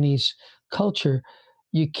traditional Chinese culture,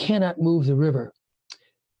 you cannot move the river.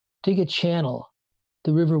 Dig a channel,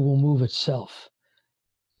 the river will move itself.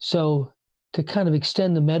 So to kind of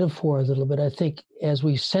extend the metaphor a little bit, I think as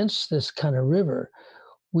we sense this kind of river,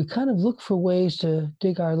 we kind of look for ways to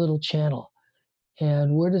dig our little channel.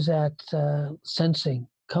 And where does that sensing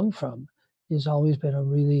come from has always been a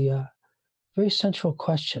really very central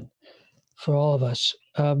question for all of us.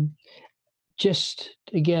 Just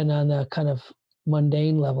again, on the kind of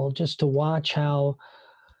mundane level, just to watch how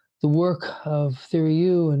the work of Theory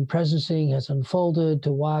U and presencing has unfolded,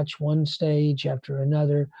 to watch one stage after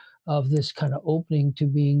another of this kind of opening to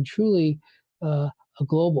being truly a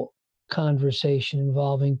global conversation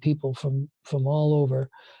involving people from all over.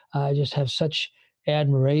 I just have such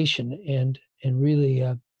admiration and really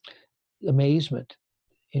amazement,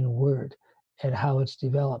 in a word, at how it's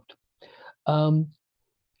developed.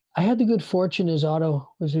 I had the good fortune, as Otto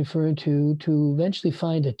was referring to eventually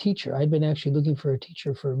find a teacher. I'd been actually looking for a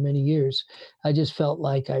teacher for many years. I just felt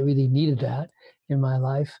like I really needed that in my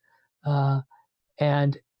life.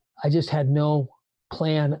 And I just had no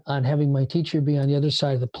plan on having my teacher be on the other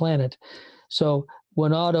side of the planet. So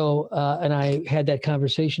when Otto and I had that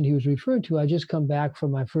conversation he was referring to, I just come back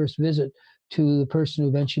from my first visit to the person who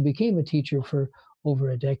eventually became a teacher for over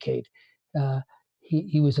a decade.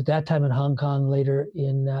 He was at that time in Hong Kong, later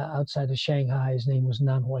in outside of Shanghai. His name was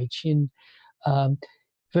Nan Hui Qin.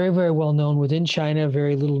 Very, very well known within China,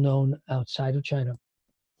 very little known outside of China.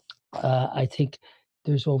 I think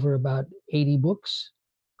there's over about 80 books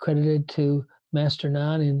credited to Master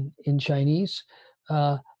Nan in Chinese,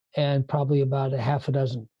 and probably about a half a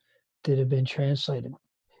dozen that have been translated.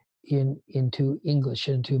 into English,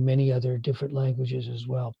 into many other different languages as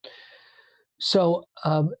well. So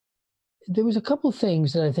there was a couple of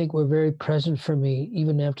things that I think were very present for me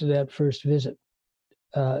even after that first visit.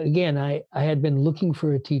 Again, I had been looking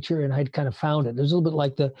for a teacher, and I'd kind of found it. It was a little bit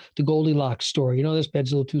like the Goldilocks story. You know, this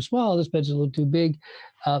bed's a little too small, this bed's a little too big.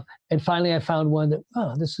 And finally, I found one that,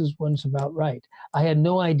 oh, one's about right. I had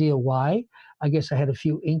no idea why. I guess I had a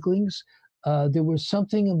few inklings. There was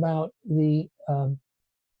something about the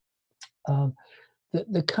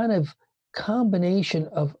kind of combination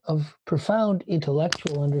of profound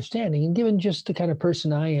intellectual understanding. And given just the kind of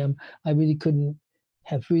person I am, I really couldn't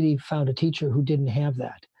have really found a teacher who didn't have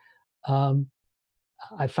that.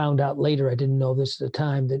 I found out later, I didn't know this at the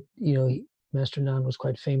time, that, you know, Master Nan was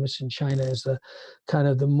quite famous in China as the kind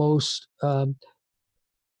of the most kind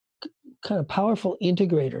of powerful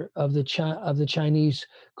integrator of the Chinese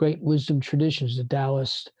great wisdom traditions, the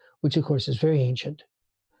Taoist, which of course is very ancient,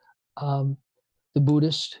 the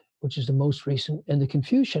Buddhist, which is the most recent, and the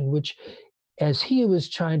Confucian, which, as he was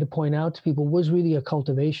trying to point out to people, was really a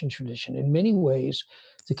cultivation tradition. In many ways,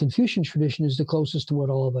 the Confucian tradition is the closest to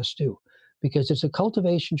what all of us do, because it's a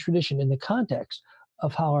cultivation tradition in the context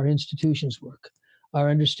of how our institutions work,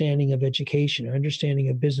 our understanding of education, our understanding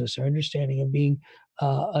of business, our understanding of being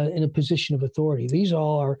in a position of authority. These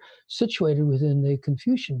all are situated within the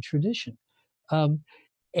Confucian tradition,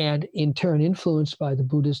 and in turn influenced by the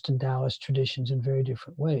Buddhist and Taoist traditions in very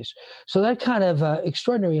different ways. So that kind of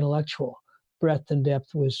extraordinary intellectual breadth and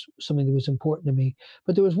depth was something that was important to me.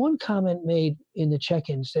 But there was one comment made in the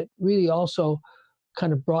check-ins that really also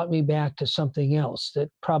kind of brought me back to something else that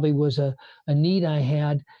probably was a need I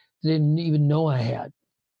had, didn't even know I had.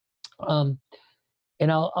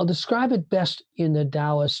 And I'll describe it best in the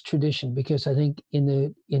Taoist tradition, because I think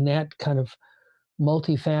in that kind of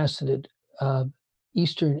multifaceted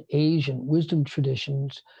Eastern Asian wisdom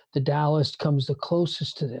traditions, the Taoist comes the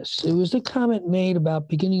closest to this. It was the comment made about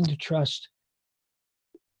beginning to trust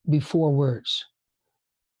before words.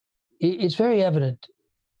 It's very evident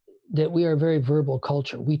that we are a very verbal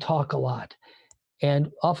culture. We talk a lot. And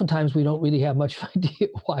oftentimes we don't really have much idea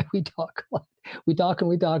why we talk a lot. We talk and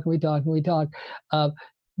we talk and we talk and we talk.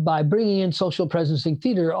 By bringing in social presencing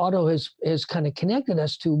theater, Otto has kind of connected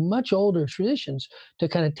us to much older traditions to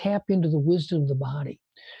kind of tap into the wisdom of the body,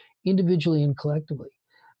 individually and collectively.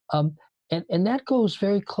 And that goes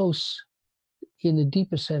very close in the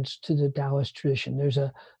deepest sense to the Taoist tradition. There's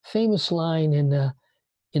a famous line in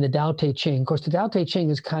the Tao Te Ching. Of course, the Tao Te Ching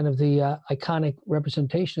is kind of the iconic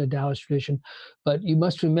representation of the Taoist tradition, but you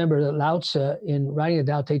must remember that Lao Tzu, in writing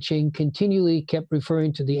the Tao Te Ching, continually kept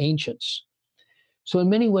referring to the ancients. So in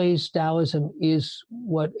many ways, Taoism is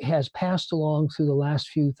what has passed along through the last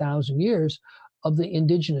few thousand years of the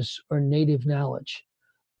indigenous or native knowledge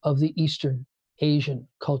of the Eastern Asian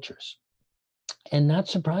cultures. And not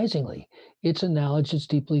surprisingly, it's a knowledge that's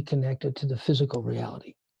deeply connected to the physical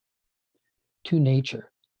reality, to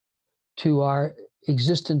nature, to our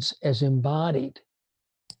existence as embodied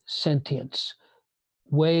sentience,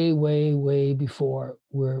 way, way, way before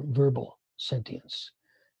we're verbal sentience.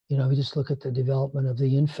 You know, we just look at the development of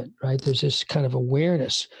the infant, right? There's this kind of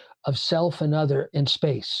awareness of self and other in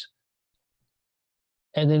space.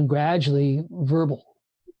 And then gradually verbal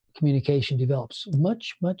communication develops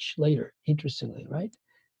much, much later, interestingly, right?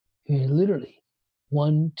 I mean, literally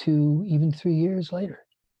 1, 2, even 3 years later.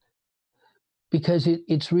 Because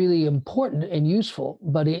it's really important and useful,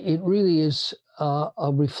 but it really is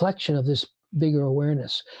a reflection of this bigger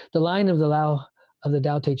awareness. The line of the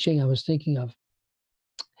Tao Te Ching I was thinking of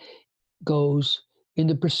goes, in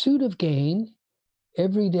the pursuit of gain,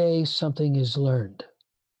 every day something is learned.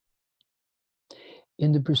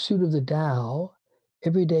 In the pursuit of the Tao,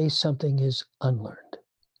 every day something is unlearned.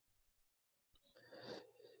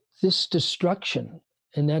 This destruction,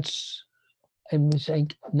 and that's, I'm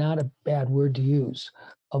saying, not a bad word to use,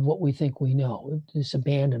 of what we think we know, this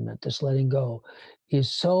abandonment, this letting go,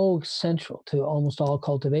 is so central to almost all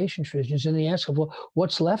cultivation traditions. And they ask, well,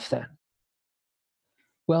 what's left then?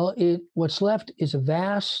 Well, what's left is a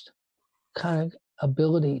vast kind of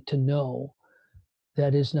ability to know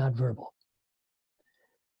that is not verbal.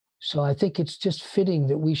 So I think it's just fitting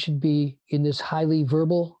that we should be in this highly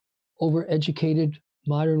verbal, overeducated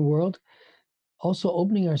modern world, also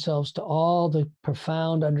opening ourselves to all the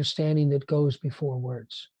profound understanding that goes before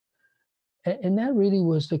words. And that really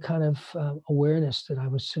was the kind of awareness that I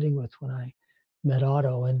was sitting with when I met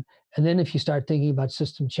Otto. And then if you start thinking about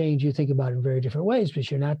system change, you think about it in very different ways, because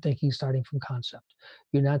you're not thinking starting from concept.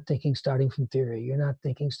 You're not thinking starting from theory. You're not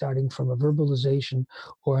thinking starting from a verbalization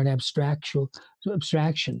or an abstraction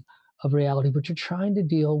of reality, but you're trying to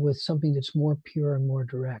deal with something that's more pure and more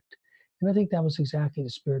direct. And I think that was exactly the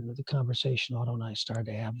spirit of the conversation Otto and I started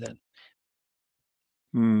to have then.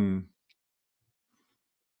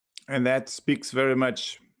 And that speaks very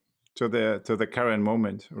much to the current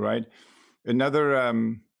moment, right? Another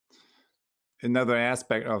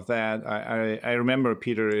aspect of that I remember,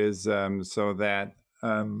 Peter, is so that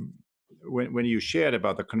when you shared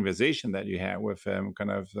about the conversation that you had with him,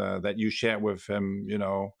 kind of that you shared with him, you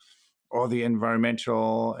know, all the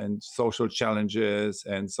environmental and social challenges,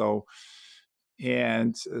 and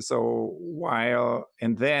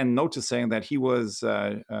then noticing that he was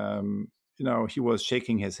you know, he was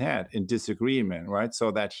shaking his head in disagreement, right? So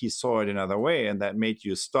that he saw it another way, and that made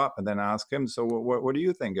you stop and then ask him, so what do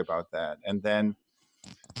you think about that? And then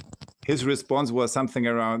his response was something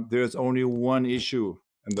around, there's only one issue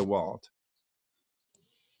in the world.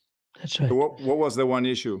 That's right. So what was the one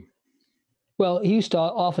issue? Well, he used to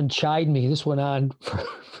often chide me. This went on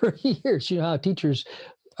for years. You know how teachers,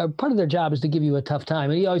 part of their job is to give you a tough time.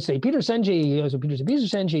 And he always say, Peter Senge,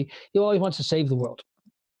 he always wants to save the world.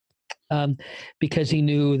 Because he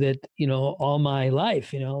knew that, you know, all my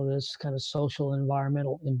life, you know, this kind of social and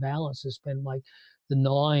environmental imbalance has been like the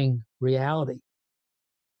gnawing reality.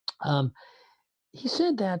 He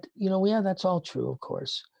said that, you know, yeah, that's all true, of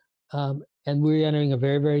course. And we're entering a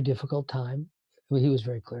very, very difficult time. I mean, he was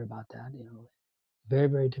very clear about that, you know, very,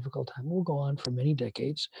 very difficult time. We'll go on for many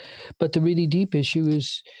decades. But the really deep issue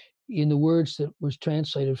is, in the words that was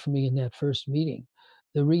translated for me in that first meeting,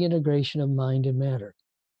 the reintegration of mind and matter.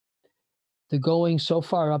 The going so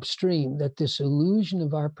far upstream that this illusion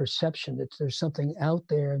of our perception that there's something out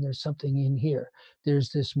there and there's something in here. There's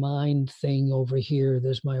this mind thing over here.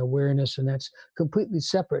 There's my awareness, and that's completely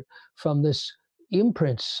separate from this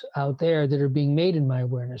imprints out there that are being made in my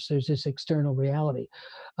awareness. There's this external reality.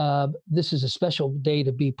 This is a special day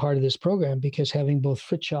to be part of this program, because having both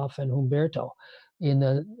Fritjof and Humberto in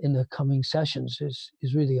the coming sessions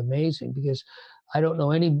is really amazing, because I don't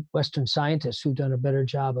know any Western scientists who've done a better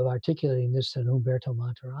job of articulating this than Humberto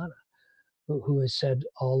Monterana, who has said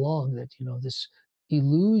all along that, you know, this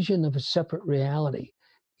illusion of a separate reality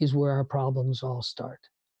is where our problems all start.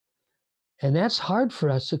 And that's hard for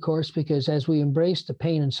us, of course, because as we embrace the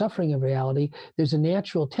pain and suffering of reality, there's a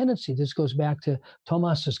natural tendency. This goes back to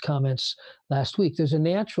Thomas's comments last week. There's a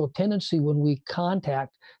natural tendency when we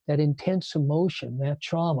contact that intense emotion, that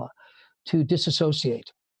trauma, to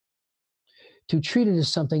disassociate, to treat it as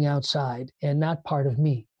something outside and not part of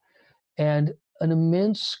me. And an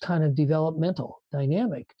immense kind of developmental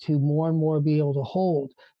dynamic to more and more be able to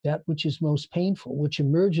hold that which is most painful, which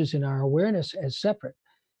emerges in our awareness as separate,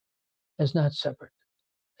 as not separate,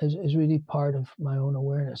 as really part of my own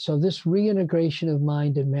awareness. So this reintegration of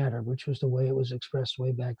mind and matter, which was the way it was expressed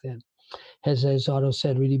way back then, has, as Otto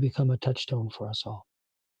said, really become a touchstone for us all.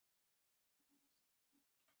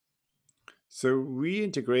 So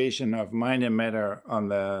reintegration of mind and matter on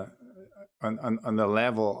the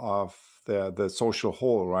level of the social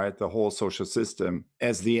whole, right? The whole social system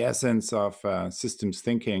as the essence of systems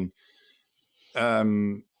thinking.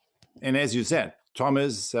 And as you said,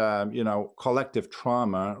 Thomas, you know, collective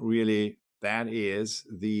trauma, really, that is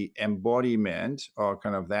the embodiment, or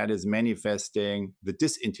kind of that is manifesting the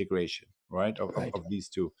disintegration, right, of these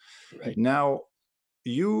two. Right. Now,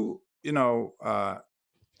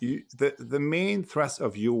 the main thrust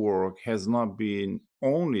of your work has not been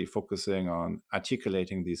only focusing on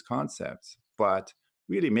articulating these concepts, but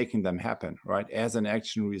really making them happen, right? As an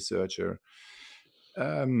action researcher,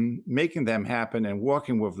 making them happen and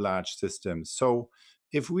working with large systems. So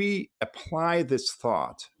if we apply this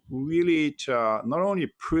thought really to not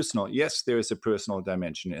only personal, yes, there is a personal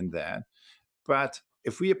dimension in that, but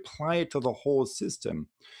if we apply it to the whole system,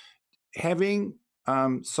 having,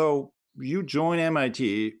 so you join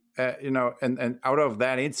MIT, you know, and out of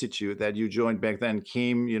that institute that you joined back then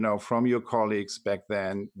came, you know, from your colleagues back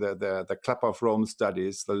then, the Club of Rome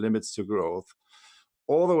studies, the limits to growth,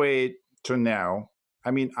 all the way to now. I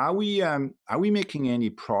mean, are we making any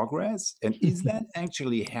progress? And is that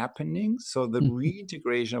actually happening? So the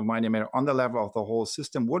reintegration of mind and matter on the level of the whole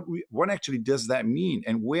system, what actually does that mean?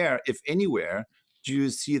 And where, if anywhere, do you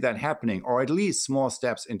see that happening, or at least small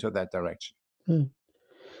steps into that direction?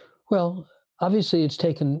 Well, obviously, it's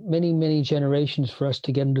taken many, many generations for us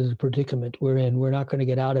to get into the predicament we're in. We're not going to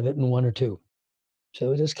get out of it in one or two.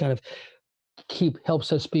 So it just kind of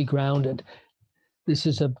helps us be grounded. This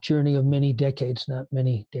is a journey of many decades, not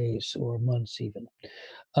many days or months even.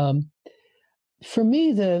 For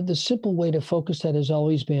me, the simple way to focus that has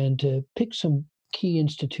always been to pick some key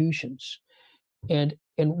institutions and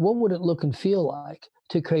what would it look and feel like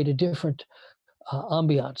to create a different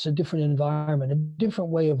ambiance, a different environment, a different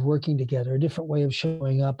way of working together, a different way of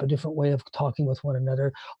showing up, a different way of talking with one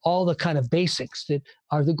another, all the kind of basics that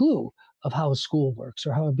are the glue of how a school works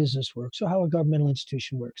or how a business works or how a governmental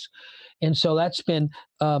institution works. And so that's been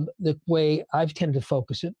the way I've tended to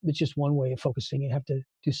focus it. It's just one way of focusing. You have to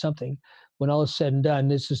do something. When all is said and done,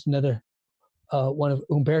 this is another one of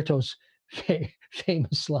Umberto's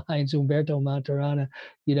famous lines, Umberto Monterana,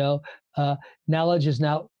 knowledge is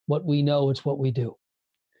not what we know, it's what we do.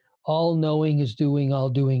 All knowing is doing, all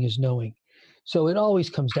doing is knowing. So it always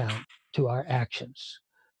comes down to our actions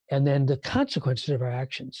and then the consequences of our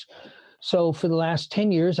actions. So for the last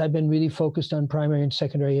 10 years, I've been really focused on primary and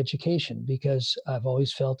secondary education because I've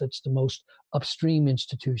always felt it's the most upstream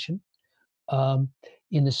institution,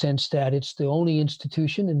 in the sense that it's the only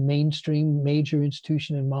institution and mainstream major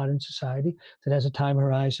institution in modern society that has a time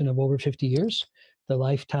horizon of over 50 years, the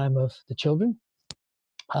lifetime of the children.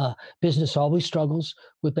 Business always struggles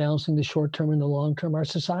with balancing the short term and the long term. Our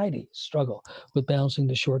society struggle with balancing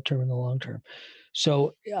the short term and the long term.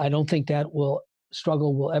 So I don't think that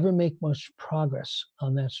struggle will ever make much progress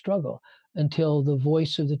on that struggle until the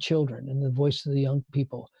voice of the children and the voice of the young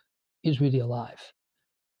people is really alive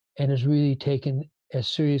and is really taken as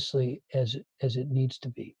seriously as it needs to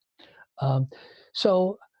be.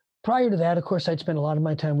 So prior to that, of course, I'd spent a lot of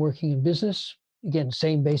my time working in business. Again,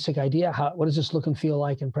 same basic idea. What does this look and feel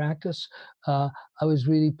like in practice? I was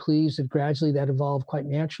really pleased that gradually that evolved quite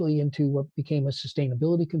naturally into what became a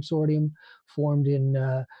sustainability consortium formed in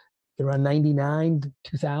around 99,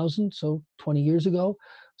 2000, so 20 years ago.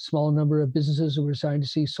 Small number of businesses who were starting to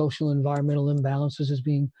see social and environmental imbalances as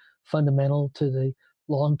being fundamental to the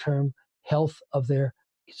long-term health of their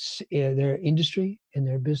industry and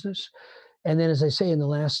their business. And then, as I say, in the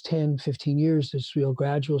last 10, 15 years, this real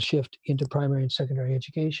gradual shift into primary and secondary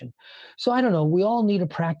education. So I don't know, we all need a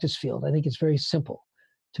practice field. I think it's very simple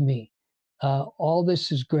to me. All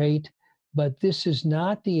this is great, but this is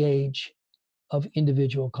not the age of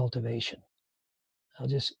individual cultivation. I'll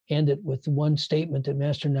just end it with one statement that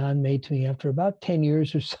Master Nan made to me after about 10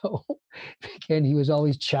 years or so. Again, he was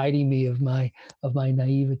always chiding me of my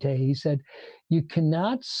naivete. He said, "You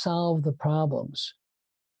cannot solve the problems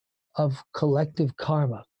of collective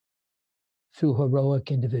karma through heroic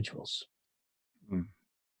individuals." Mm.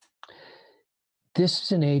 This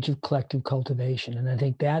is an age of collective cultivation, and I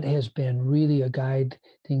think that has been really a guiding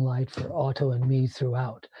light for Otto and me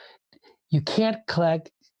throughout. You can't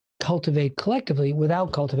cultivate collectively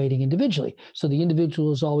without cultivating individually. So the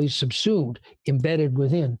individual is always subsumed, embedded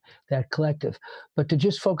within that collective. But to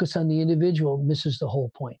just focus on the individual misses the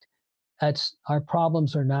whole point. Our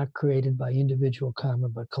problems are not created by individual karma,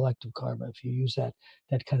 but collective karma, if you use that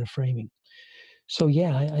kind of framing. So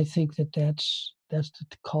yeah, I think that's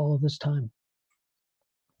the call of this time.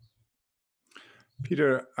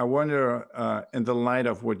 Peter, I wonder, in the light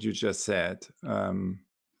of what you just said,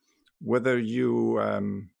 whether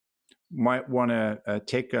you might want to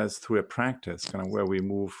take us through a practice, kind of where we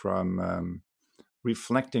move from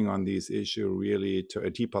reflecting on these issues really to a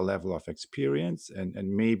deeper level of experience, and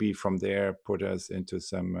maybe from there put us into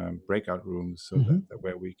some breakout rooms so that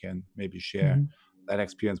where we can maybe share that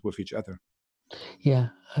experience with each other. Yeah,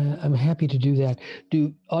 I'm happy to do that.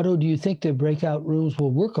 Otto, do you think the breakout rooms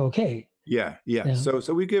will work okay? Yeah.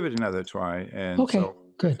 So we give it another try, and okay, so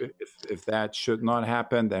good. If that should not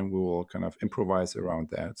happen, then we will kind of improvise around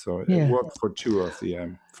that. So it worked for 2 of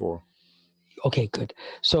the 4. Okay, good.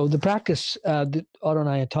 So the practice that Otto and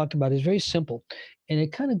I had talked about is very simple, and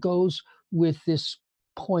it kind of goes with this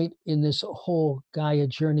point in this whole Gaia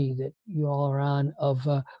journey that you all are on of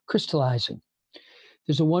crystallizing.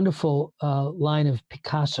 There's a wonderful line of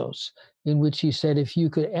Picasso's in which he said, if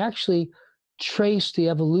you could actually trace the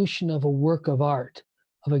evolution of a work of art,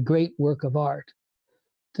 of a great work of art,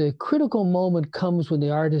 the critical moment comes when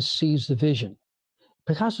the artist sees the vision.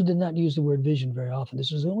 Picasso did not use the word vision very often.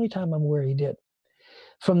 This was the only time I'm aware he did.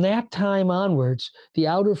 From that time onwards, the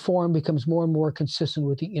outer form becomes more and more consistent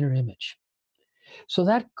with the inner image. So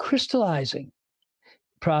that crystallizing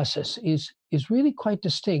process is really quite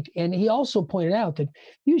distinct. And he also pointed out that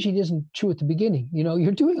usually it isn't true at the beginning.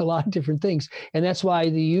 You're doing a lot of different things. And that's why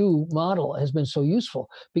the U model has been so useful,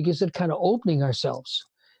 because it's kind of opening ourselves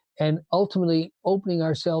and ultimately opening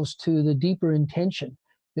ourselves to the deeper intention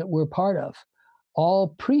that we're part of. All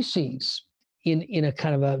precedes, in a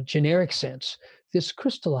kind of a generic sense, this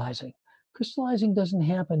crystallizing. Crystallizing doesn't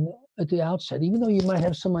happen at the outset, even though you might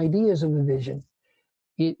have some ideas of a vision.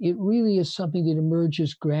 It really is something that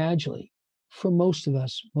emerges gradually for most of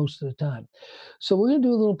us, most of the time. So we're going to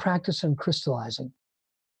do a little practice on crystallizing.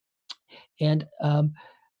 And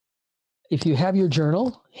if you have your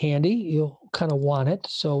journal handy, you'll kind of want it.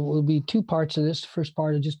 So it will be two parts of this. The first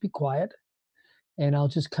part will just be quiet, and I'll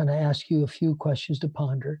just kind of ask you a few questions to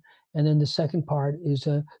ponder. And then the second part is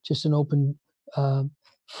just an open,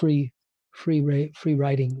 free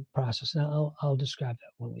writing process. Now I'll describe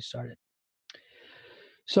that when we start it.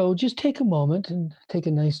 So just take a moment and take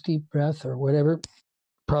a nice deep breath or whatever.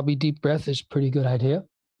 Probably deep breath is a pretty good idea.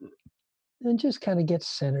 And just kind of get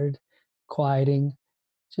centered, quieting.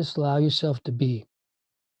 Just allow yourself to be.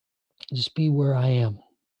 Just be where I am.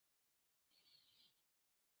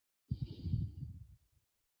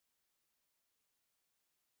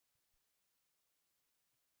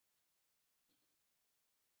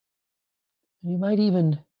 You might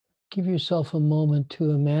even give yourself a moment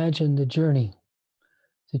to imagine the journey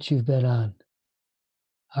that you've been on.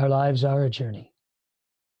 Our lives are a journey.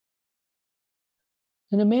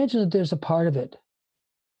 And imagine that there's a part of it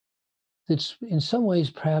that's in some ways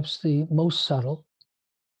perhaps the most subtle,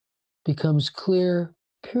 becomes clear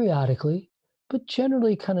periodically, but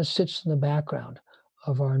generally kind of sits in the background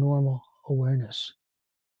of our normal awareness.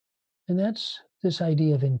 And that's this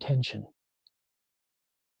idea of intention.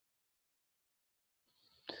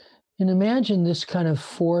 And imagine this kind of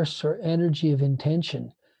force or energy of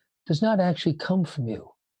intention does not actually come from you.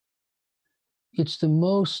 It's the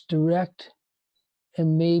most direct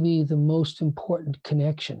and maybe the most important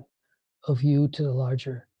connection of you to the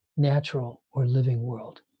larger natural or living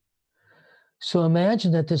world. So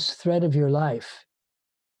imagine that this thread of your life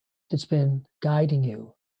that's been guiding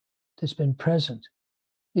you, that's been present,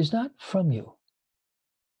 is not from you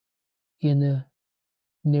in the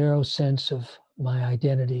narrow sense of my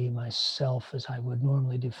identity, myself, as I would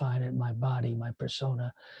normally define it, my body, my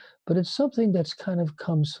persona, but it's something that's kind of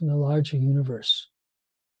comes from the larger universe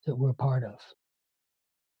that we're part of.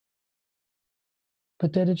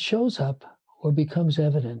 But that it shows up or becomes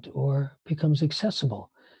evident or becomes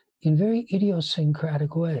accessible in very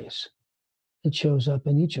idiosyncratic ways. It shows up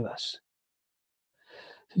in each of us.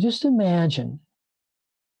 So just imagine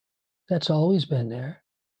that's always been there.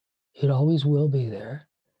 It always will be there.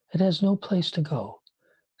 It has no place to go.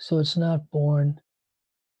 So it's not born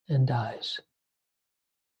and dies.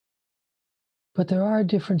 But there are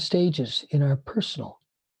different stages in our personal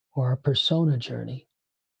or our persona journey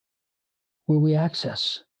where we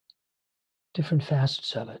access different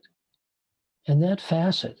facets of it. And that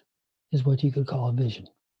facet is what you could call a vision.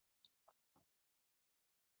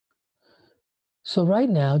 So right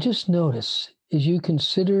now, just notice as you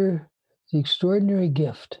consider the extraordinary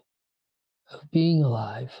gift of being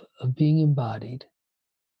alive, of being embodied,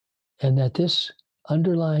 and that this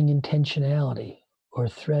underlying intentionality or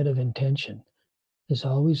thread of intention is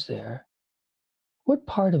always there, what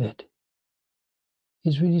part of it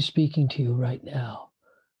is really speaking to you right now?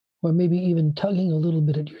 Or maybe even tugging a little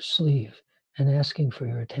bit at your sleeve and asking for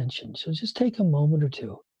your attention. So just take a moment or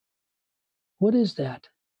two. What is that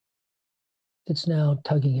that's now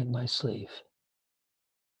tugging at my sleeve?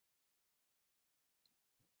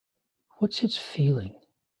 What's its feeling?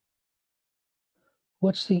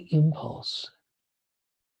 What's the impulse?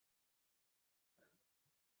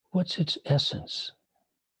 What's its essence?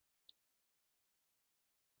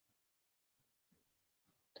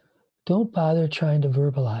 Don't bother trying to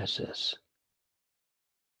verbalize this.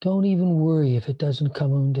 Don't even worry if it doesn't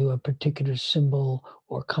come into a particular symbol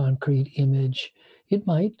or concrete image. It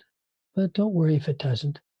might, but don't worry if it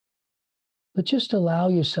doesn't. But just allow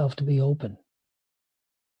yourself to be open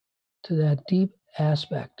to that deep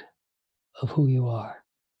aspect of who you are,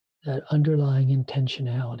 that underlying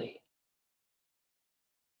intentionality.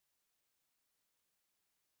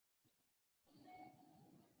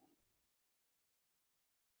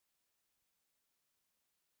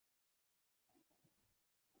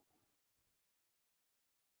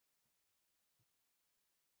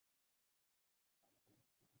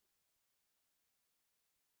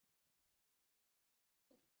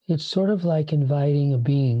 It's sort of like inviting a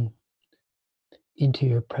being into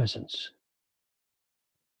your presence.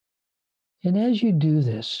 And as you do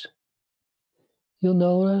this,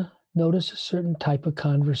 you'll notice a certain type of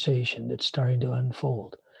conversation that's starting to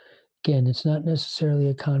unfold. Again, it's not necessarily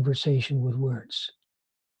a conversation with words.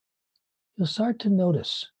 You'll start to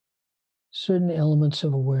notice certain elements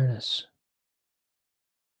of awareness.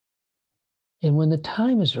 And when the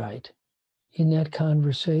time is right in that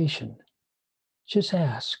conversation, just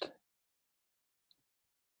ask,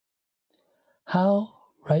 how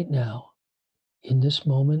right now, in this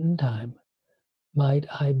moment in time, might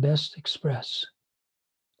I best express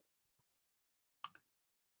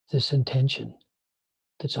this intention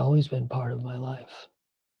that's always been part of my life?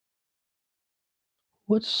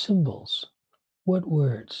 What symbols, what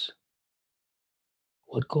words,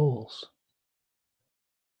 what goals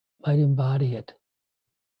might embody it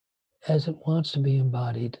as it wants to be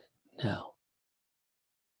embodied now.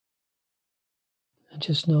 And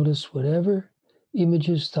just notice whatever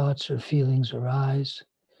images, thoughts, or feelings arise.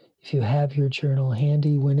 If you have your journal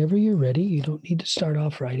handy, whenever you're ready, you don't need to start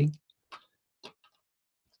off writing.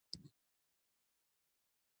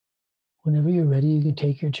 Whenever you're ready, you can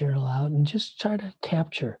take your journal out and just try to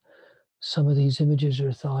capture some of these images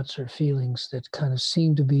or thoughts or feelings that kind of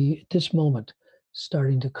seem to be, at this moment,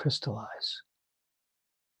 starting to crystallize.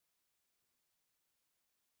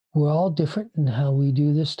 We're all different in how we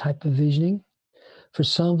do this type of visioning. For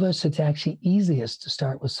some of us, it's actually easiest to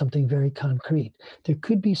start with something very concrete. There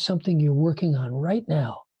could be something you're working on right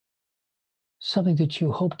now, something that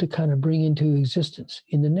you hope to kind of bring into existence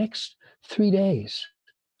in the next 3 days,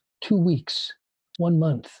 2 weeks, 1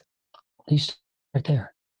 month. You start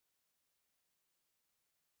there.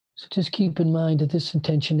 So just keep in mind that this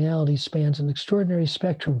intentionality spans an extraordinary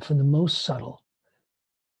spectrum from the most subtle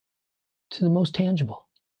to the most tangible.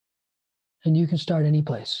 And you can start any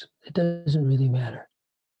place. It doesn't really matter.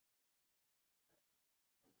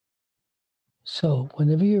 So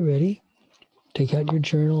whenever you're ready, take out your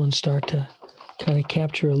journal and start to kind of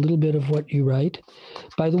capture a little bit of what you write.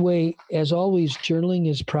 By the way, as always, journaling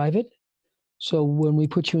is private. So when we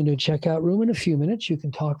put you into a checkout room in a few minutes, you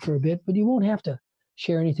can talk for a bit, but you won't have to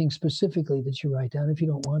share anything specifically that you write down if you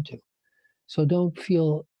don't want to. So don't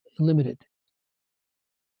feel limited.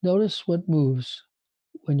 Notice what moves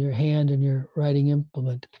when your hand and your writing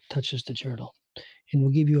implement touches the journal. And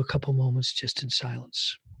we'll give you a couple moments just in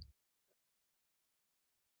silence.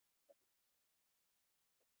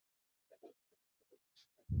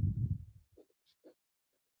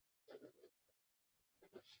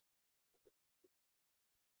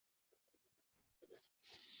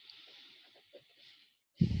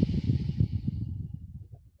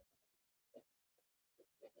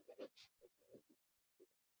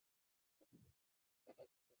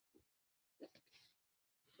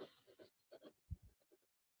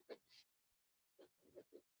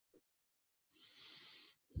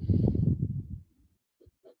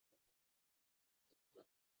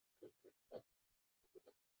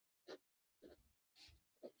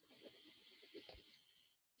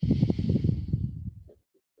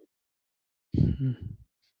 Mm-hmm.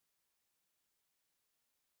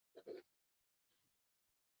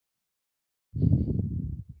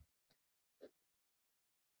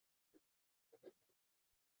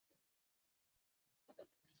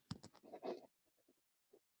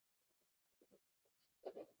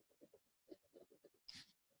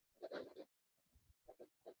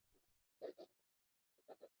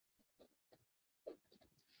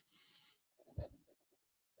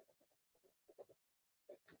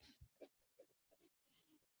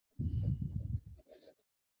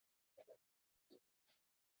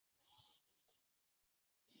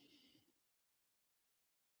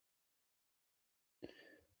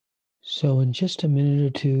 So in just a minute or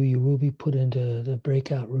two, you will be put into the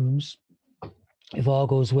breakout rooms. If all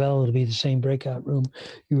goes well, it'll be the same breakout room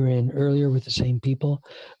you were in earlier with the same people.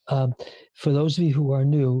 For those of you who are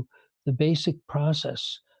new, the basic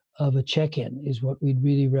process of a check-in is what we'd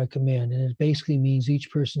really recommend. And it basically means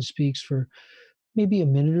each person speaks for maybe a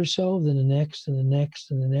minute or so, then the next and the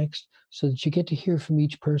next and the next, so that you get to hear from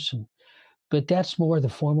each person. But that's more the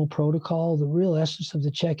formal protocol. The real essence of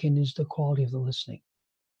the check-in is the quality of the listening,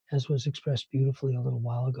 as was expressed beautifully a little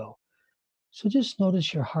while ago. So just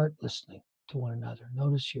notice your heart listening to one another.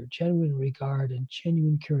 Notice your genuine regard and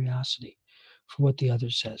genuine curiosity for what the other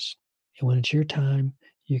says. And when it's your time,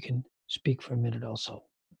 you can speak for a minute also.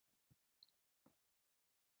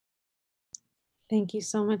 Thank you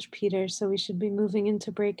so much, Peter. So we should be moving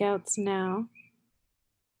into breakouts now.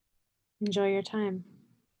 Enjoy your time.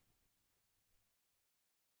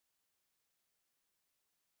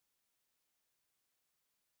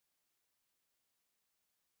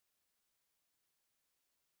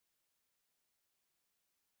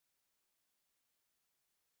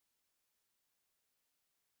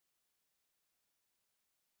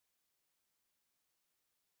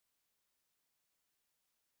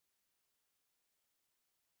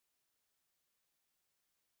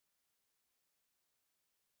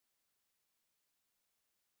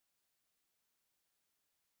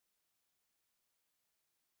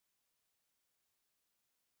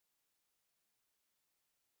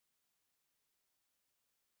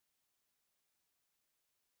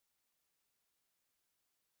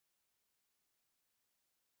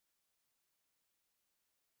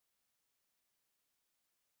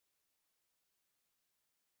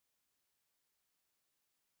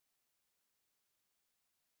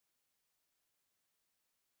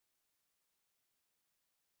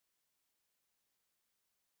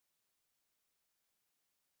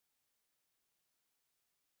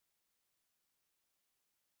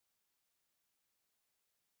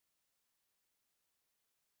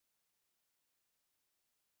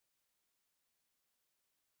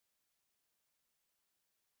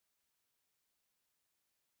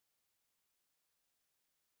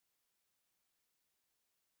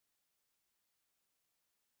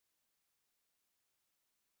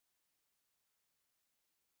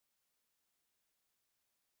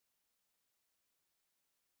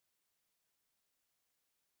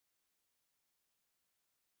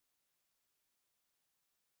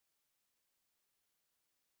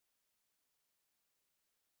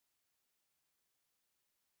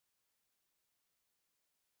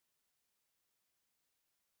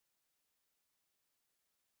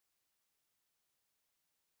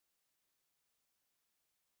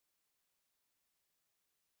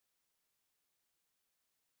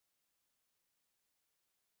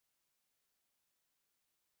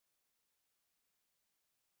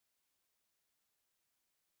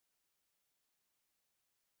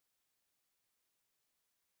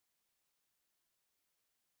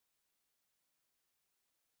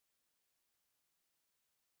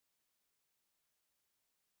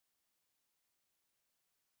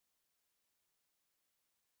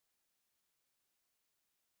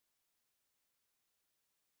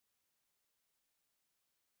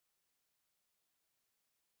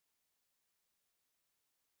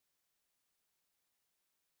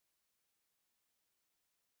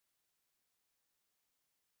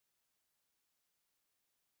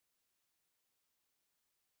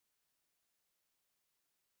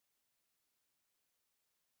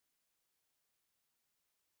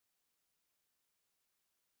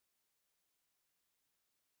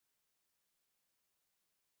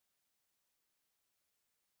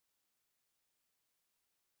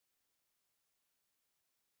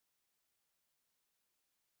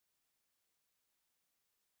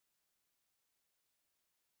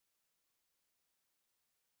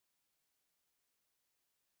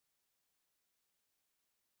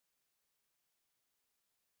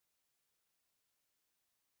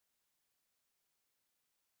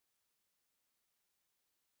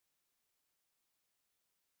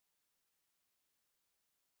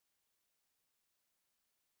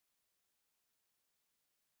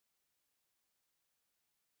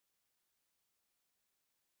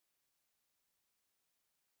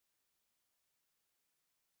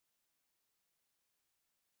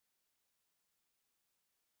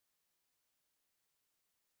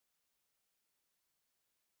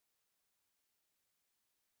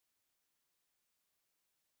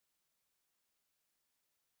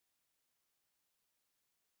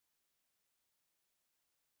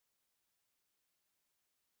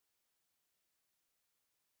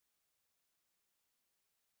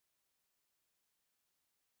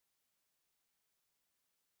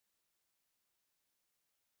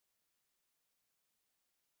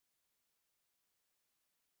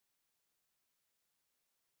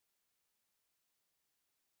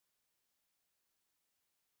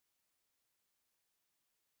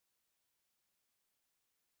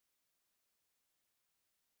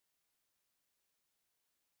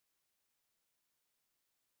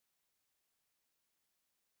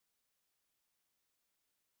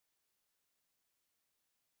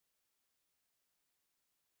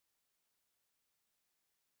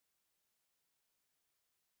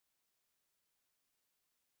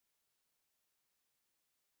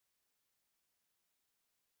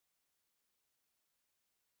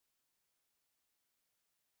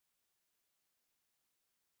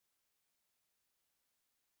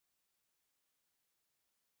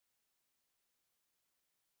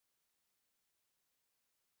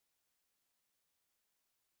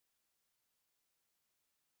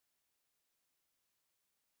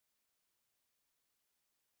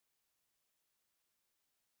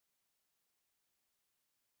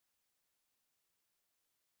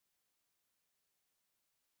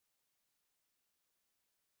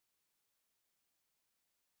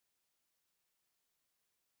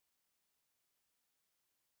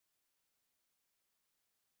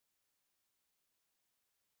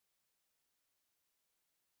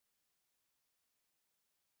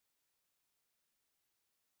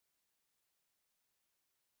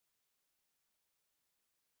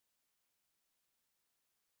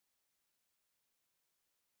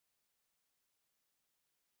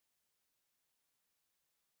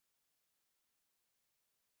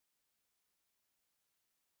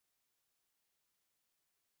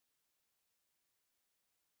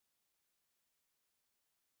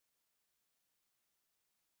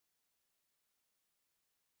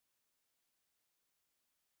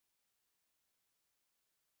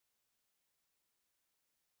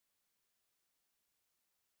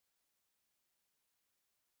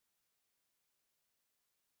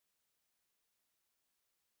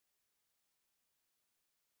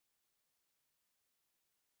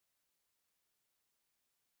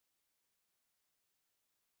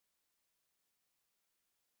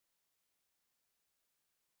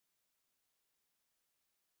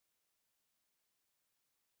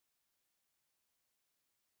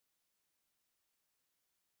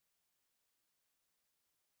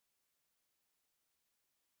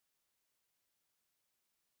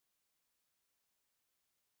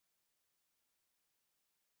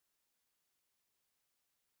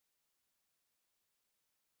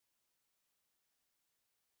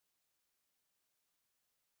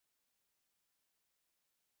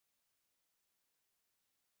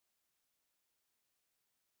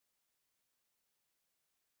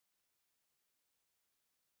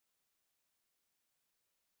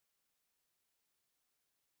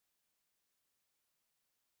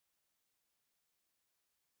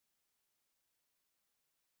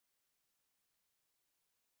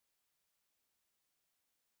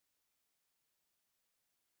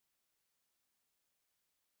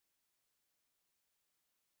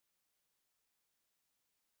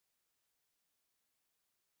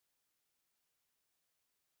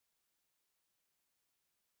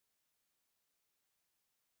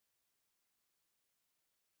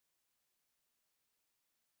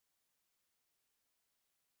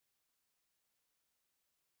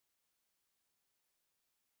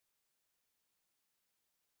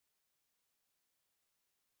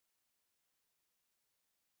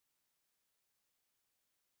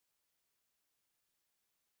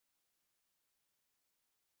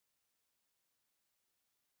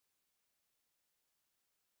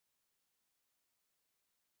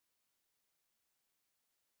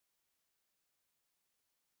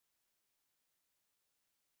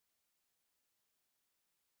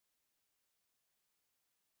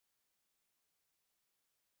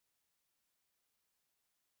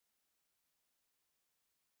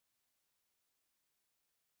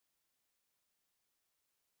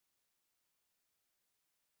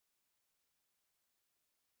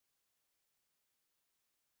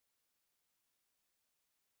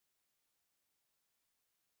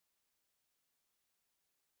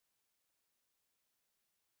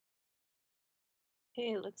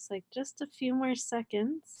 Okay, it looks like just a few more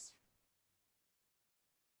seconds.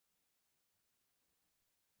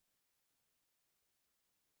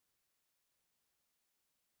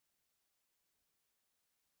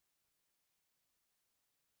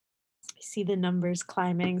 I see the numbers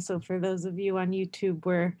climbing. So for those of you on YouTube,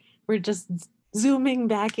 we're just zooming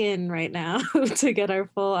back in right now to get our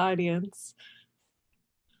full audience.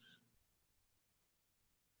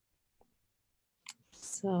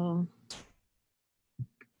 So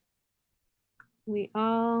we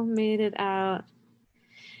all made it out.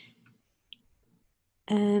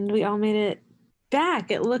 And we all made it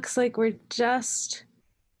back. It looks like we're just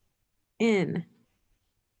in.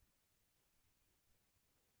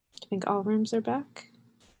 I think all rooms are back.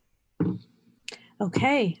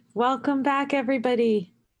 Okay, welcome back,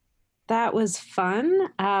 everybody. That was fun.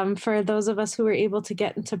 For those of us who were able to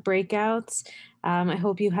get into breakouts, I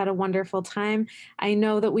hope you had a wonderful time. I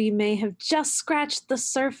know that we may have just scratched the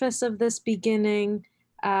surface of this beginning.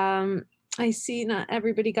 I see not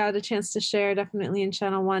everybody got a chance to share, definitely in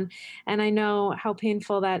Channel 1, and I know how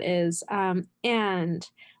painful that is. And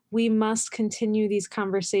we must continue these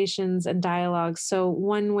conversations and dialogues. So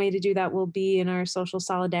one way to do that will be in our social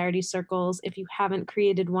solidarity circles. If you haven't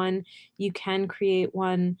created one, you can create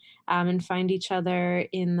one and find each other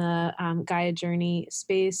in the Gaia Journey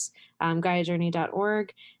space,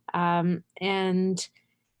 GaiaJourney.org. And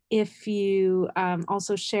if you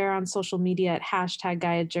also share on social media at hashtag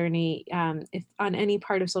Gaia Journey, if on any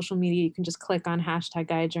part of social media, you can just click on hashtag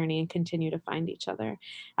Gaia Journey and continue to find each other.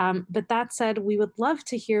 But that said, we would love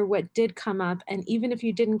to hear what did come up. And even if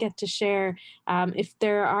you didn't get to share, if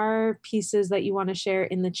there are pieces that you want to share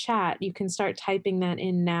in the chat, you can start typing that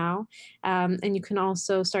in now. And you can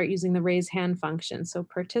also start using the raise hand function. So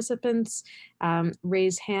participants,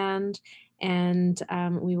 raise hand. And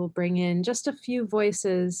we will bring in just a few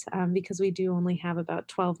voices because we do only have about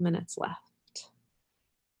 12 minutes left.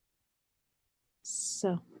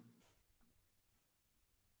 So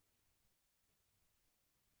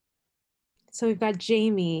we've got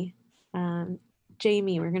Jamie.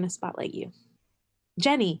 Jamie, we're going to spotlight you.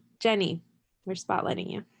 Jenny, we're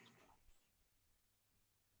spotlighting you.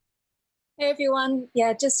 Hey everyone,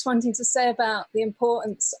 yeah, just wanting to say about the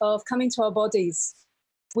importance of coming to our bodies.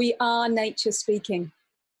 We are nature speaking.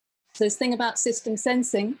 So this thing about system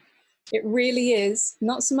sensing, it really is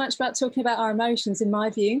not so much about talking about our emotions, in my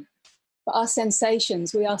view, but our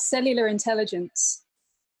sensations. We are cellular intelligence.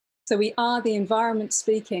 So we are the environment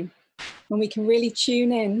speaking. When we can really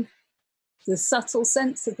tune in to the subtle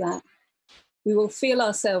sense of that, we will feel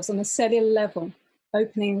ourselves on a cellular level,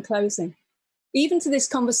 opening and closing. Even to this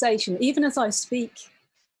conversation, even as I speak,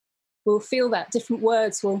 we'll feel that different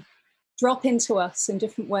words will drop into us in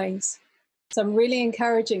different ways. So I'm really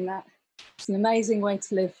encouraging that. It's an amazing way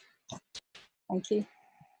to live. Thank you.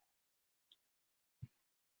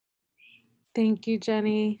 Thank you,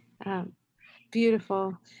 Jenny.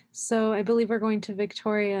 Beautiful. So I believe we're going to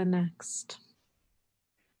Victoria next.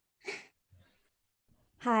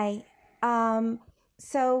 Hi.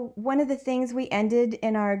 So one of the things we ended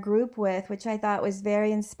in our group with, which I thought was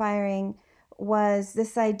very inspiring, was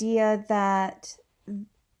this idea that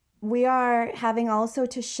we are having also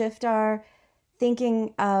to shift our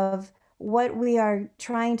thinking of what we are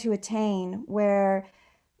trying to attain, where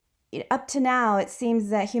up to now, it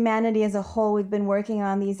seems that humanity as a whole, we've been working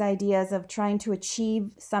on these ideas of trying to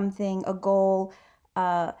achieve something, a goal,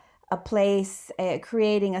 a place,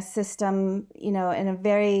 creating a system, in a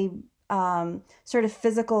very sort of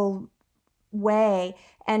physical way.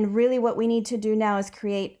 And really what we need to do now is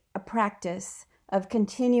create a practice of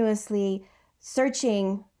continuously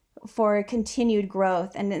searching for continued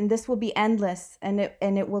growth. And this will be endless, and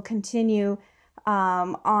it will continue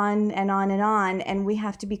on and on and on. And we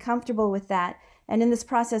have to be comfortable with that. And in this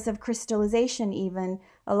process of crystallization, even,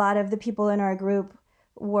 a lot of the people in our group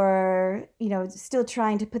were, still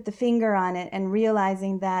trying to put the finger on it and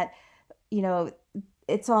realizing that,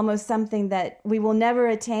 it's almost something that we will never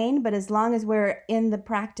attain, but as long as we're in the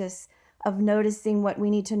practice of noticing what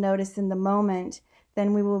we need to notice in the moment,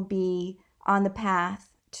 then we will be on the path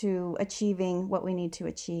to achieving what we need to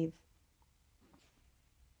achieve.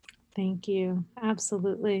 Thank you.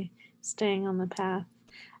 Absolutely. Staying on the path.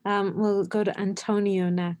 We'll go to Antonio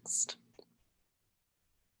next.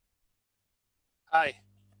 Hi.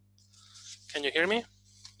 Can you hear me?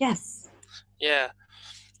 Yes. Yeah.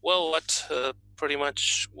 Well, what pretty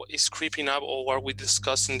much what is creeping up, or what we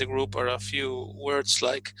discussed in the group, are a few words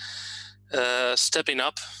like stepping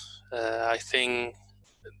up. I think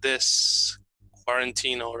this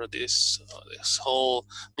quarantine, or this whole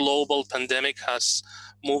global pandemic, has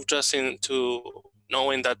moved us into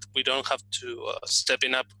knowing that we don't have to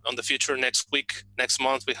stepping up on the future next week, next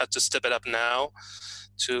month. We had to step it up now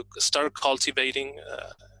to start cultivating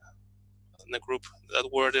in the group. That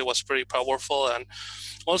word, it was pretty powerful. And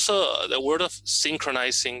also the word of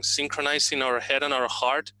synchronizing our head and our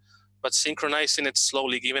heart, but synchronizing it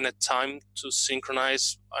slowly, giving it time to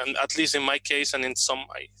synchronize. And at least in my case, and in some,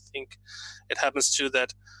 I think it happens too,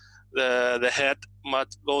 that the head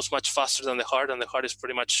goes much faster than the heart, and the heart is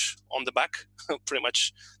pretty much on the back, pretty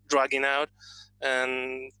much dragging out.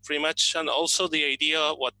 And pretty much, and also the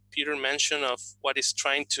idea, what Peter mentioned, of what is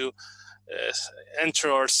trying to enter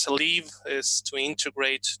our sleeve is to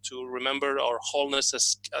integrate, to remember our wholeness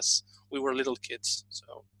as we were little kids.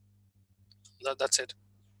 So that's it.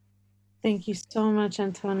 Thank you so much,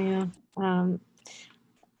 Antonio.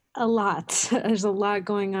 A lot. There's a lot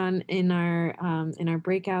going on in our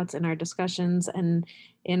breakouts, in our discussions, and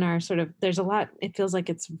in our sort of. There's a lot. It feels like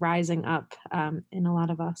it's rising up in a lot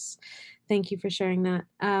of us. Thank you for sharing that.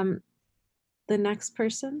 The next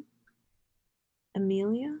person,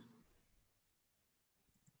 Amelia.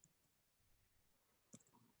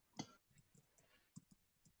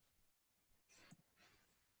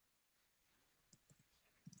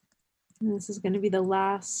 And this is going to be the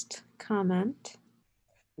last comment.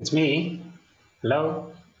 It's me.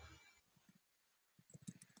 Hello.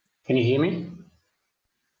 Can you hear me?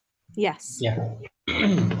 Yes. Yeah.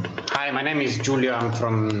 Hi, my name is Giulio. I'm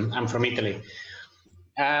from Italy.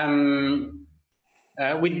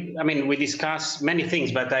 We discussed many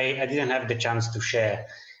things, but I didn't have the chance to share.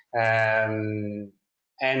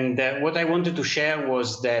 What I wanted to share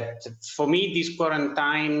was that for me, this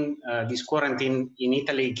quarantine in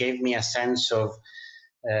Italy gave me a sense of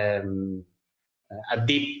a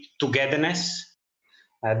deep togetherness,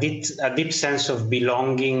 a deep sense of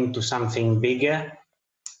belonging to something bigger,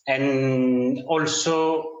 and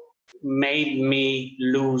also made me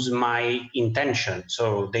lose my intention.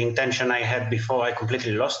 So the intention I had before, I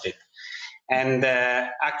completely lost it. And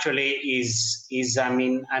actually I'm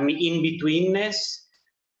in betweenness,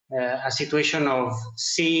 a situation of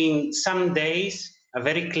seeing some days a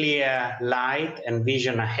very clear light and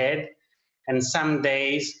vision ahead, and some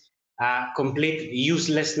days complete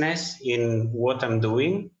uselessness in what I'm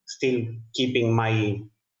doing, still keeping my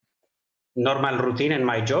normal routine and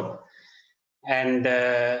my job. And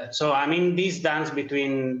so I'm in this dance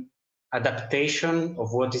between adaptation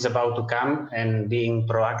of what is about to come and being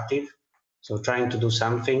proactive. So trying to do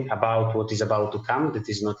something about what is about to come that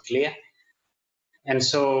is not clear. And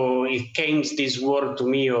so it came this word to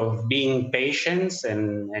me of being patient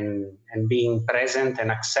and being present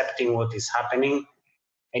and accepting what is happening,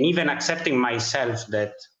 and even accepting myself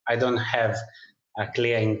that I don't have a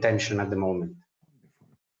clear intention at the moment.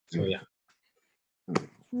 So yeah.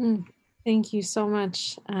 Thank you so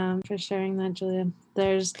much for sharing that, Julia.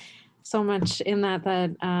 There's so much in that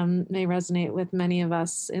may resonate with many of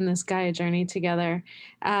us in this Gaia journey together.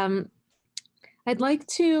 I'd like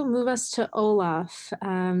to move us to Olaf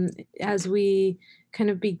as we kind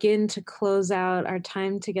of begin to close out our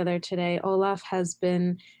time together today. Olaf has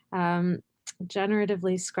been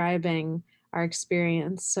generatively scribing our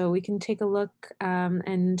experience, so we can take a look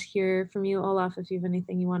and hear from you, Olaf, if you have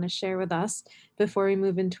anything you want to share with us before we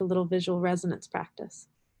move into a little visual resonance practice.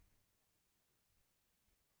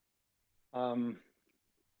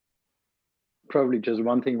 Probably just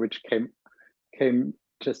one thing which came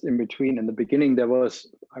just in between. In the beginning, I was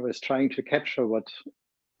trying to capture what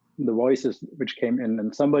the voices which came in,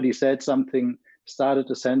 and somebody said something,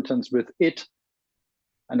 started a sentence with it,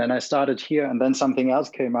 and then I started here, and then something else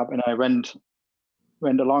came up, and I went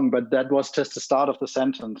along, but that was just the start of the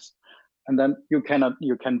sentence, and then you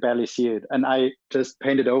can barely see it, and I just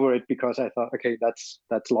painted over it because I thought, okay, that's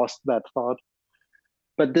lost, that thought.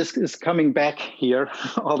 But this is coming back here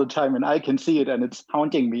all the time, and I can see it, and it's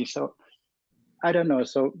haunting me. So I don't know.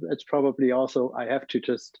 So it's probably also I have to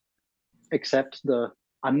just accept the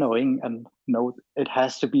unknowing and know it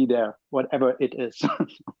has to be there, whatever it is.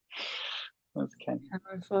 That's kind of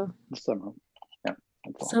powerful. Somehow. Yeah.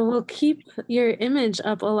 So we'll keep your image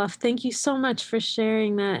up, Olaf. Thank you so much for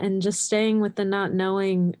sharing that and just staying with the not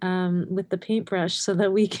knowing with the paintbrush, so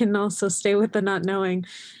that we can also stay with the not knowing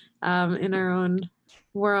in our own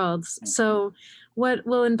worlds. So what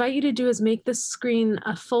we'll invite you to do is make this screen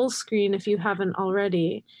a full screen if you haven't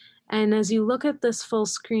already. And as you look at this full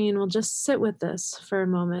screen, we'll just sit with this for a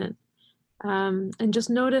moment and just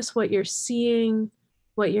notice what you're seeing,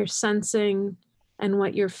 what you're sensing, and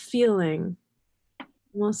what you're feeling.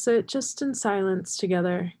 We'll sit just in silence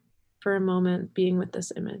together for a moment, being with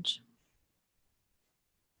this image.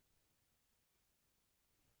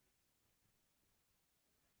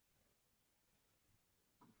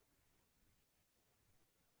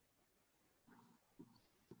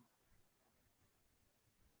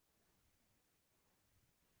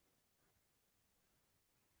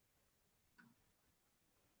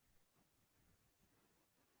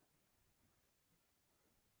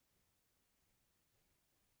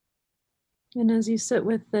 And as you sit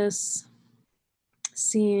with this,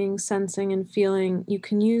 seeing, sensing, and feeling, you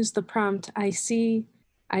can use the prompt, I see,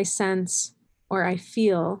 I sense, or I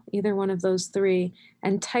feel, either one of those three,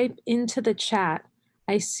 and type into the chat,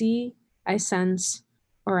 I see, I sense,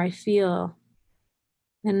 or I feel.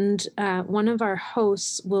 And one of our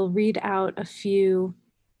hosts will read out a few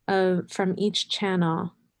from each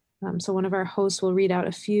channel. So one of our hosts will read out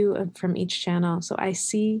a few from each channel. So I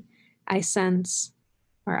see, I sense,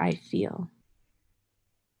 or I feel.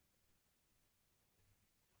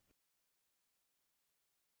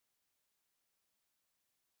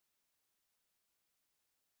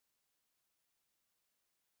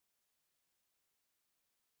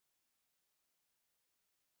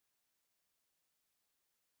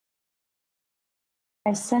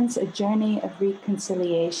 I sense a journey of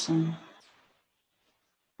reconciliation.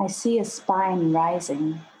 I see a spine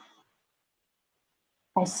rising.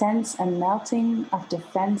 I sense a melting of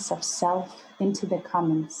defense of self into the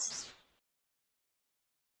commons.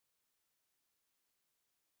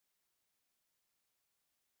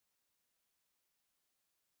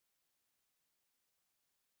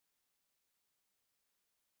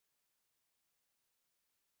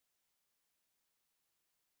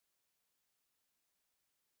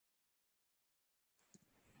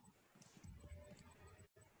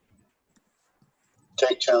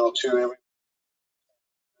 Take channel 2, everyone.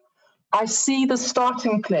 I see the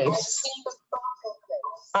starting place.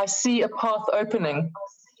 I see a path opening.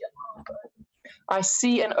 I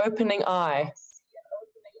see an opening eye.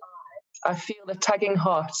 I feel a tugging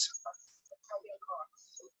heart.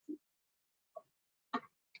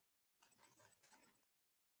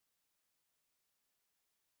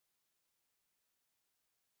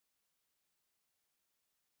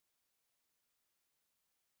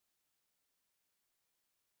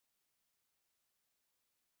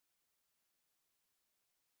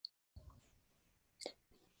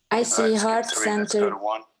 I see heart-centered.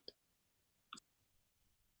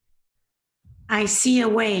 I see a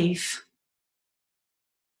wave.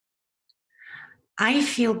 I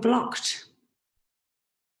feel blocked.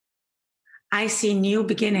 I see new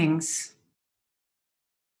beginnings.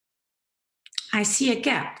 I see a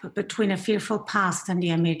gap between a fearful past and the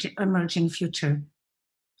emerging future.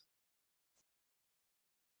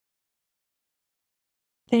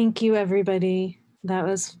 Thank you, everybody. That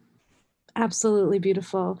was absolutely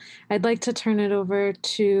beautiful. I'd like to turn it over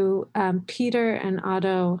to Peter and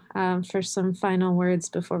Otto for some final words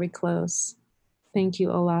before we close. Thank you,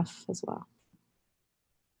 Olaf, as well.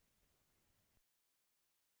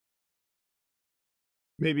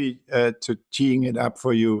 Maybe to teeing it up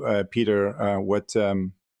for you, Peter, what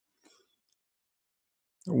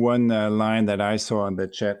one line that I saw in the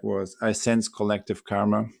chat was, I sense collective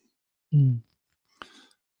karma. Mm.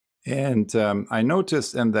 And I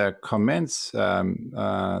noticed in the comments,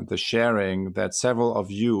 the sharing, that several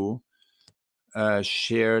of you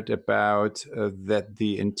shared about that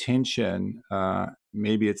the intention,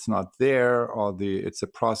 maybe it's not there, or it's a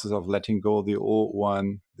process of letting go of the old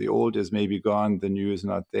one. The old is maybe gone, the new is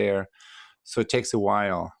not there. So it takes a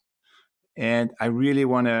while. And I really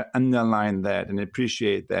want to underline that and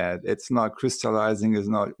appreciate that. It's not crystallizing, it's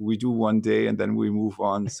not we do one day and then we move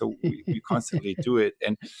on. So we constantly do it.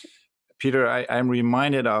 And Peter, I'm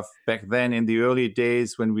reminded of back then in the early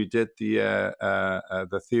days when we did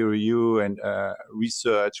the Theory U and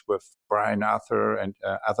research with Brian Arthur and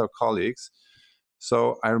other colleagues.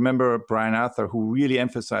 So I remember Brian Arthur, who really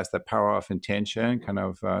emphasized the power of intention, kind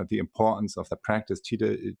of the importance of the practice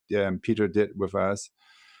Peter did with us.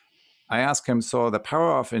 I asked him, so the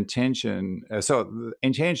power of intention,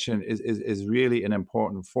 intention is really an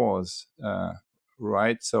important force,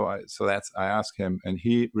 right? So I asked him, and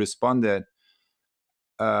he responded,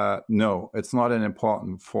 no, it's not an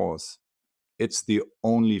important force. It's the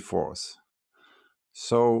only force.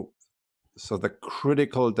 So the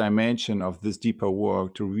critical dimension of this deeper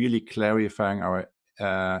work to really clarifying our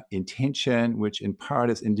intention, which in part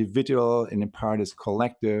is individual and in part is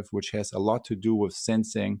collective, which has a lot to do with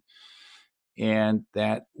sensing. And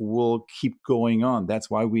that will keep going on. That's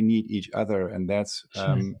why we need each other. And that's,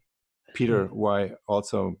 Peter, why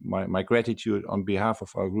also my gratitude on behalf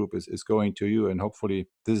of our group is going to you. And hopefully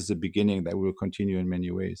this is the beginning that will continue in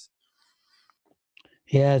many ways.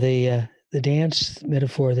 Yeah, the dance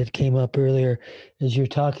metaphor that came up earlier as you're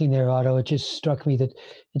talking there, Otto, it just struck me that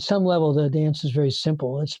at some level the dance is very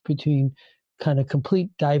simple. It's between kind of complete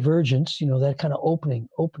divergence, that kind of opening,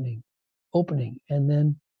 and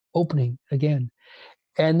then opening again.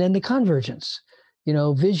 And then the convergence,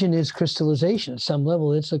 vision is crystallization. At some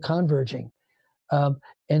level, it's a converging.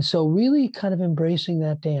 And so really kind of embracing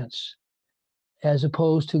that dance as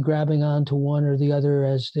opposed to grabbing onto one or the other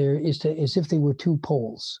as if they were two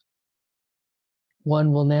poles.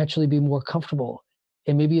 One will naturally be more comfortable,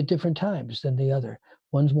 and maybe at different times than the other.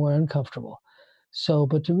 One's more uncomfortable. So,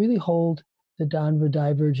 but to really hold the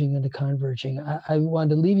diverging and the converging, I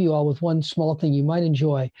wanted to leave you all with one small thing you might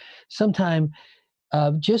enjoy. Sometime,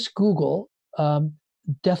 just Google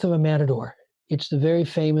Death of a Matador. It's the very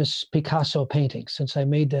famous Picasso painting. Since I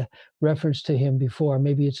made the reference to him before,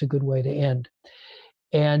 maybe it's a good way to end.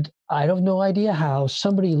 And I have no idea how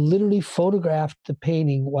somebody literally photographed the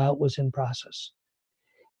painting while it was in process.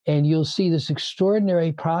 And you'll see this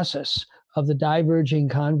extraordinary process of the diverging,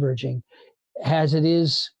 converging, as it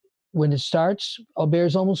is when it starts,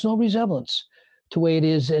 bears almost no resemblance to the way it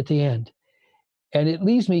is at the end. And it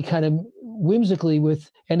leaves me kind of whimsically with,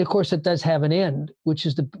 and of course it does have an end, which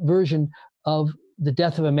is the version of the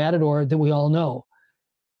Death of a Matador that we all know.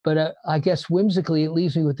 But I guess whimsically it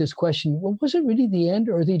leaves me with this question, well, was it really the end,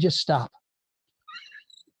 or did he just stop?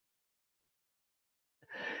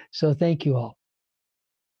 So thank you all.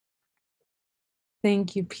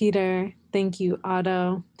 Thank you, Peter. Thank you,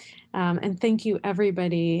 Otto. And thank you,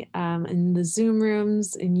 everybody in the Zoom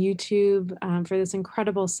rooms, in YouTube, for this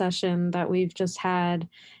incredible session that we've just had.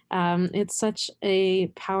 It's such a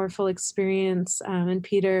powerful experience, and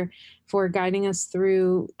Peter, for guiding us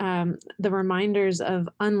through the reminders of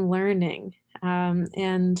unlearning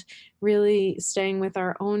and really staying with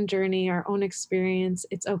our own journey, our own experience.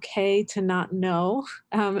 It's okay to not know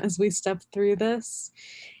as we step through this,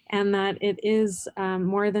 and that it is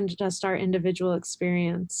more than just our individual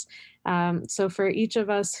experience. So for each of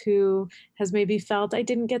us who has maybe felt, I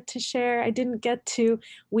didn't get to share,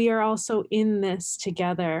 we are also in this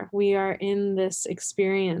together. We are in this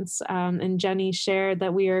experience. And Jenny shared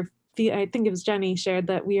that I think it was Jenny shared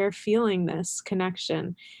that we are feeling this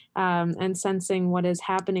connection and sensing what is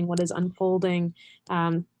happening, what is unfolding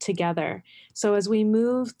together. So as we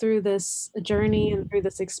move through this journey and through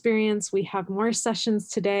this experience, we have more sessions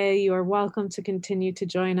today. You are welcome to continue to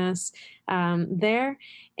join us there.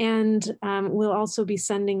 And we'll also be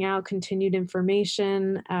sending out continued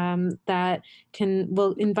information that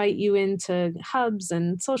will invite you into hubs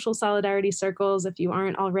and social solidarity circles if you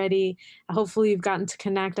aren't already. Hopefully you've gotten to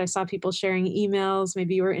connect. I saw people sharing emails.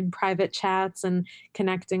 Maybe you were in private chats and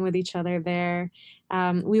connecting with each other there.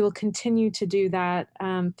 We will continue to do that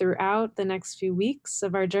throughout the next few weeks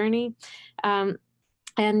of our journey.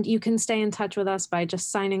 And you can stay in touch with us by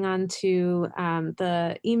just signing on to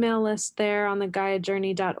the email list there on the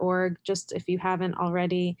GAIAjourney.org, just if you haven't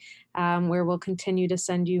already, where we'll continue to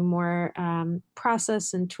send you more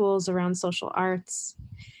process and tools around social arts.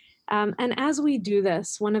 And as we do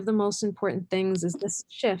this, one of the most important things is this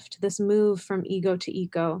shift, this move from ego to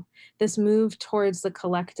eco, this move towards the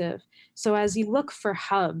collective. So as you look for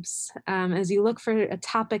hubs, as you look for a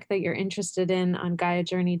topic that you're interested in on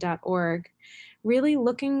GAIAjourney.org, really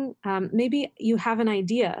looking, maybe you have an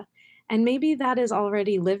idea, and maybe that is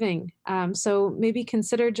already living. So maybe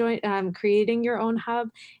consider creating your own hub,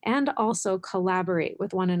 and also collaborate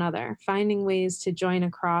with one another, finding ways to join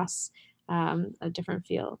across different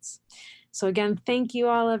fields. So again, thank you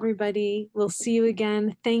all, everybody. We'll see you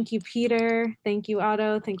again. Thank you, Peter. Thank you,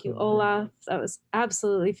 Otto. Thank you, Olaf. That was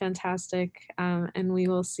absolutely fantastic. And we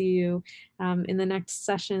will see you in the next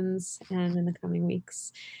sessions and in the coming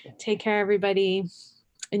weeks. Take care, everybody.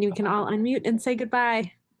 And you can all unmute and say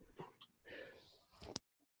goodbye.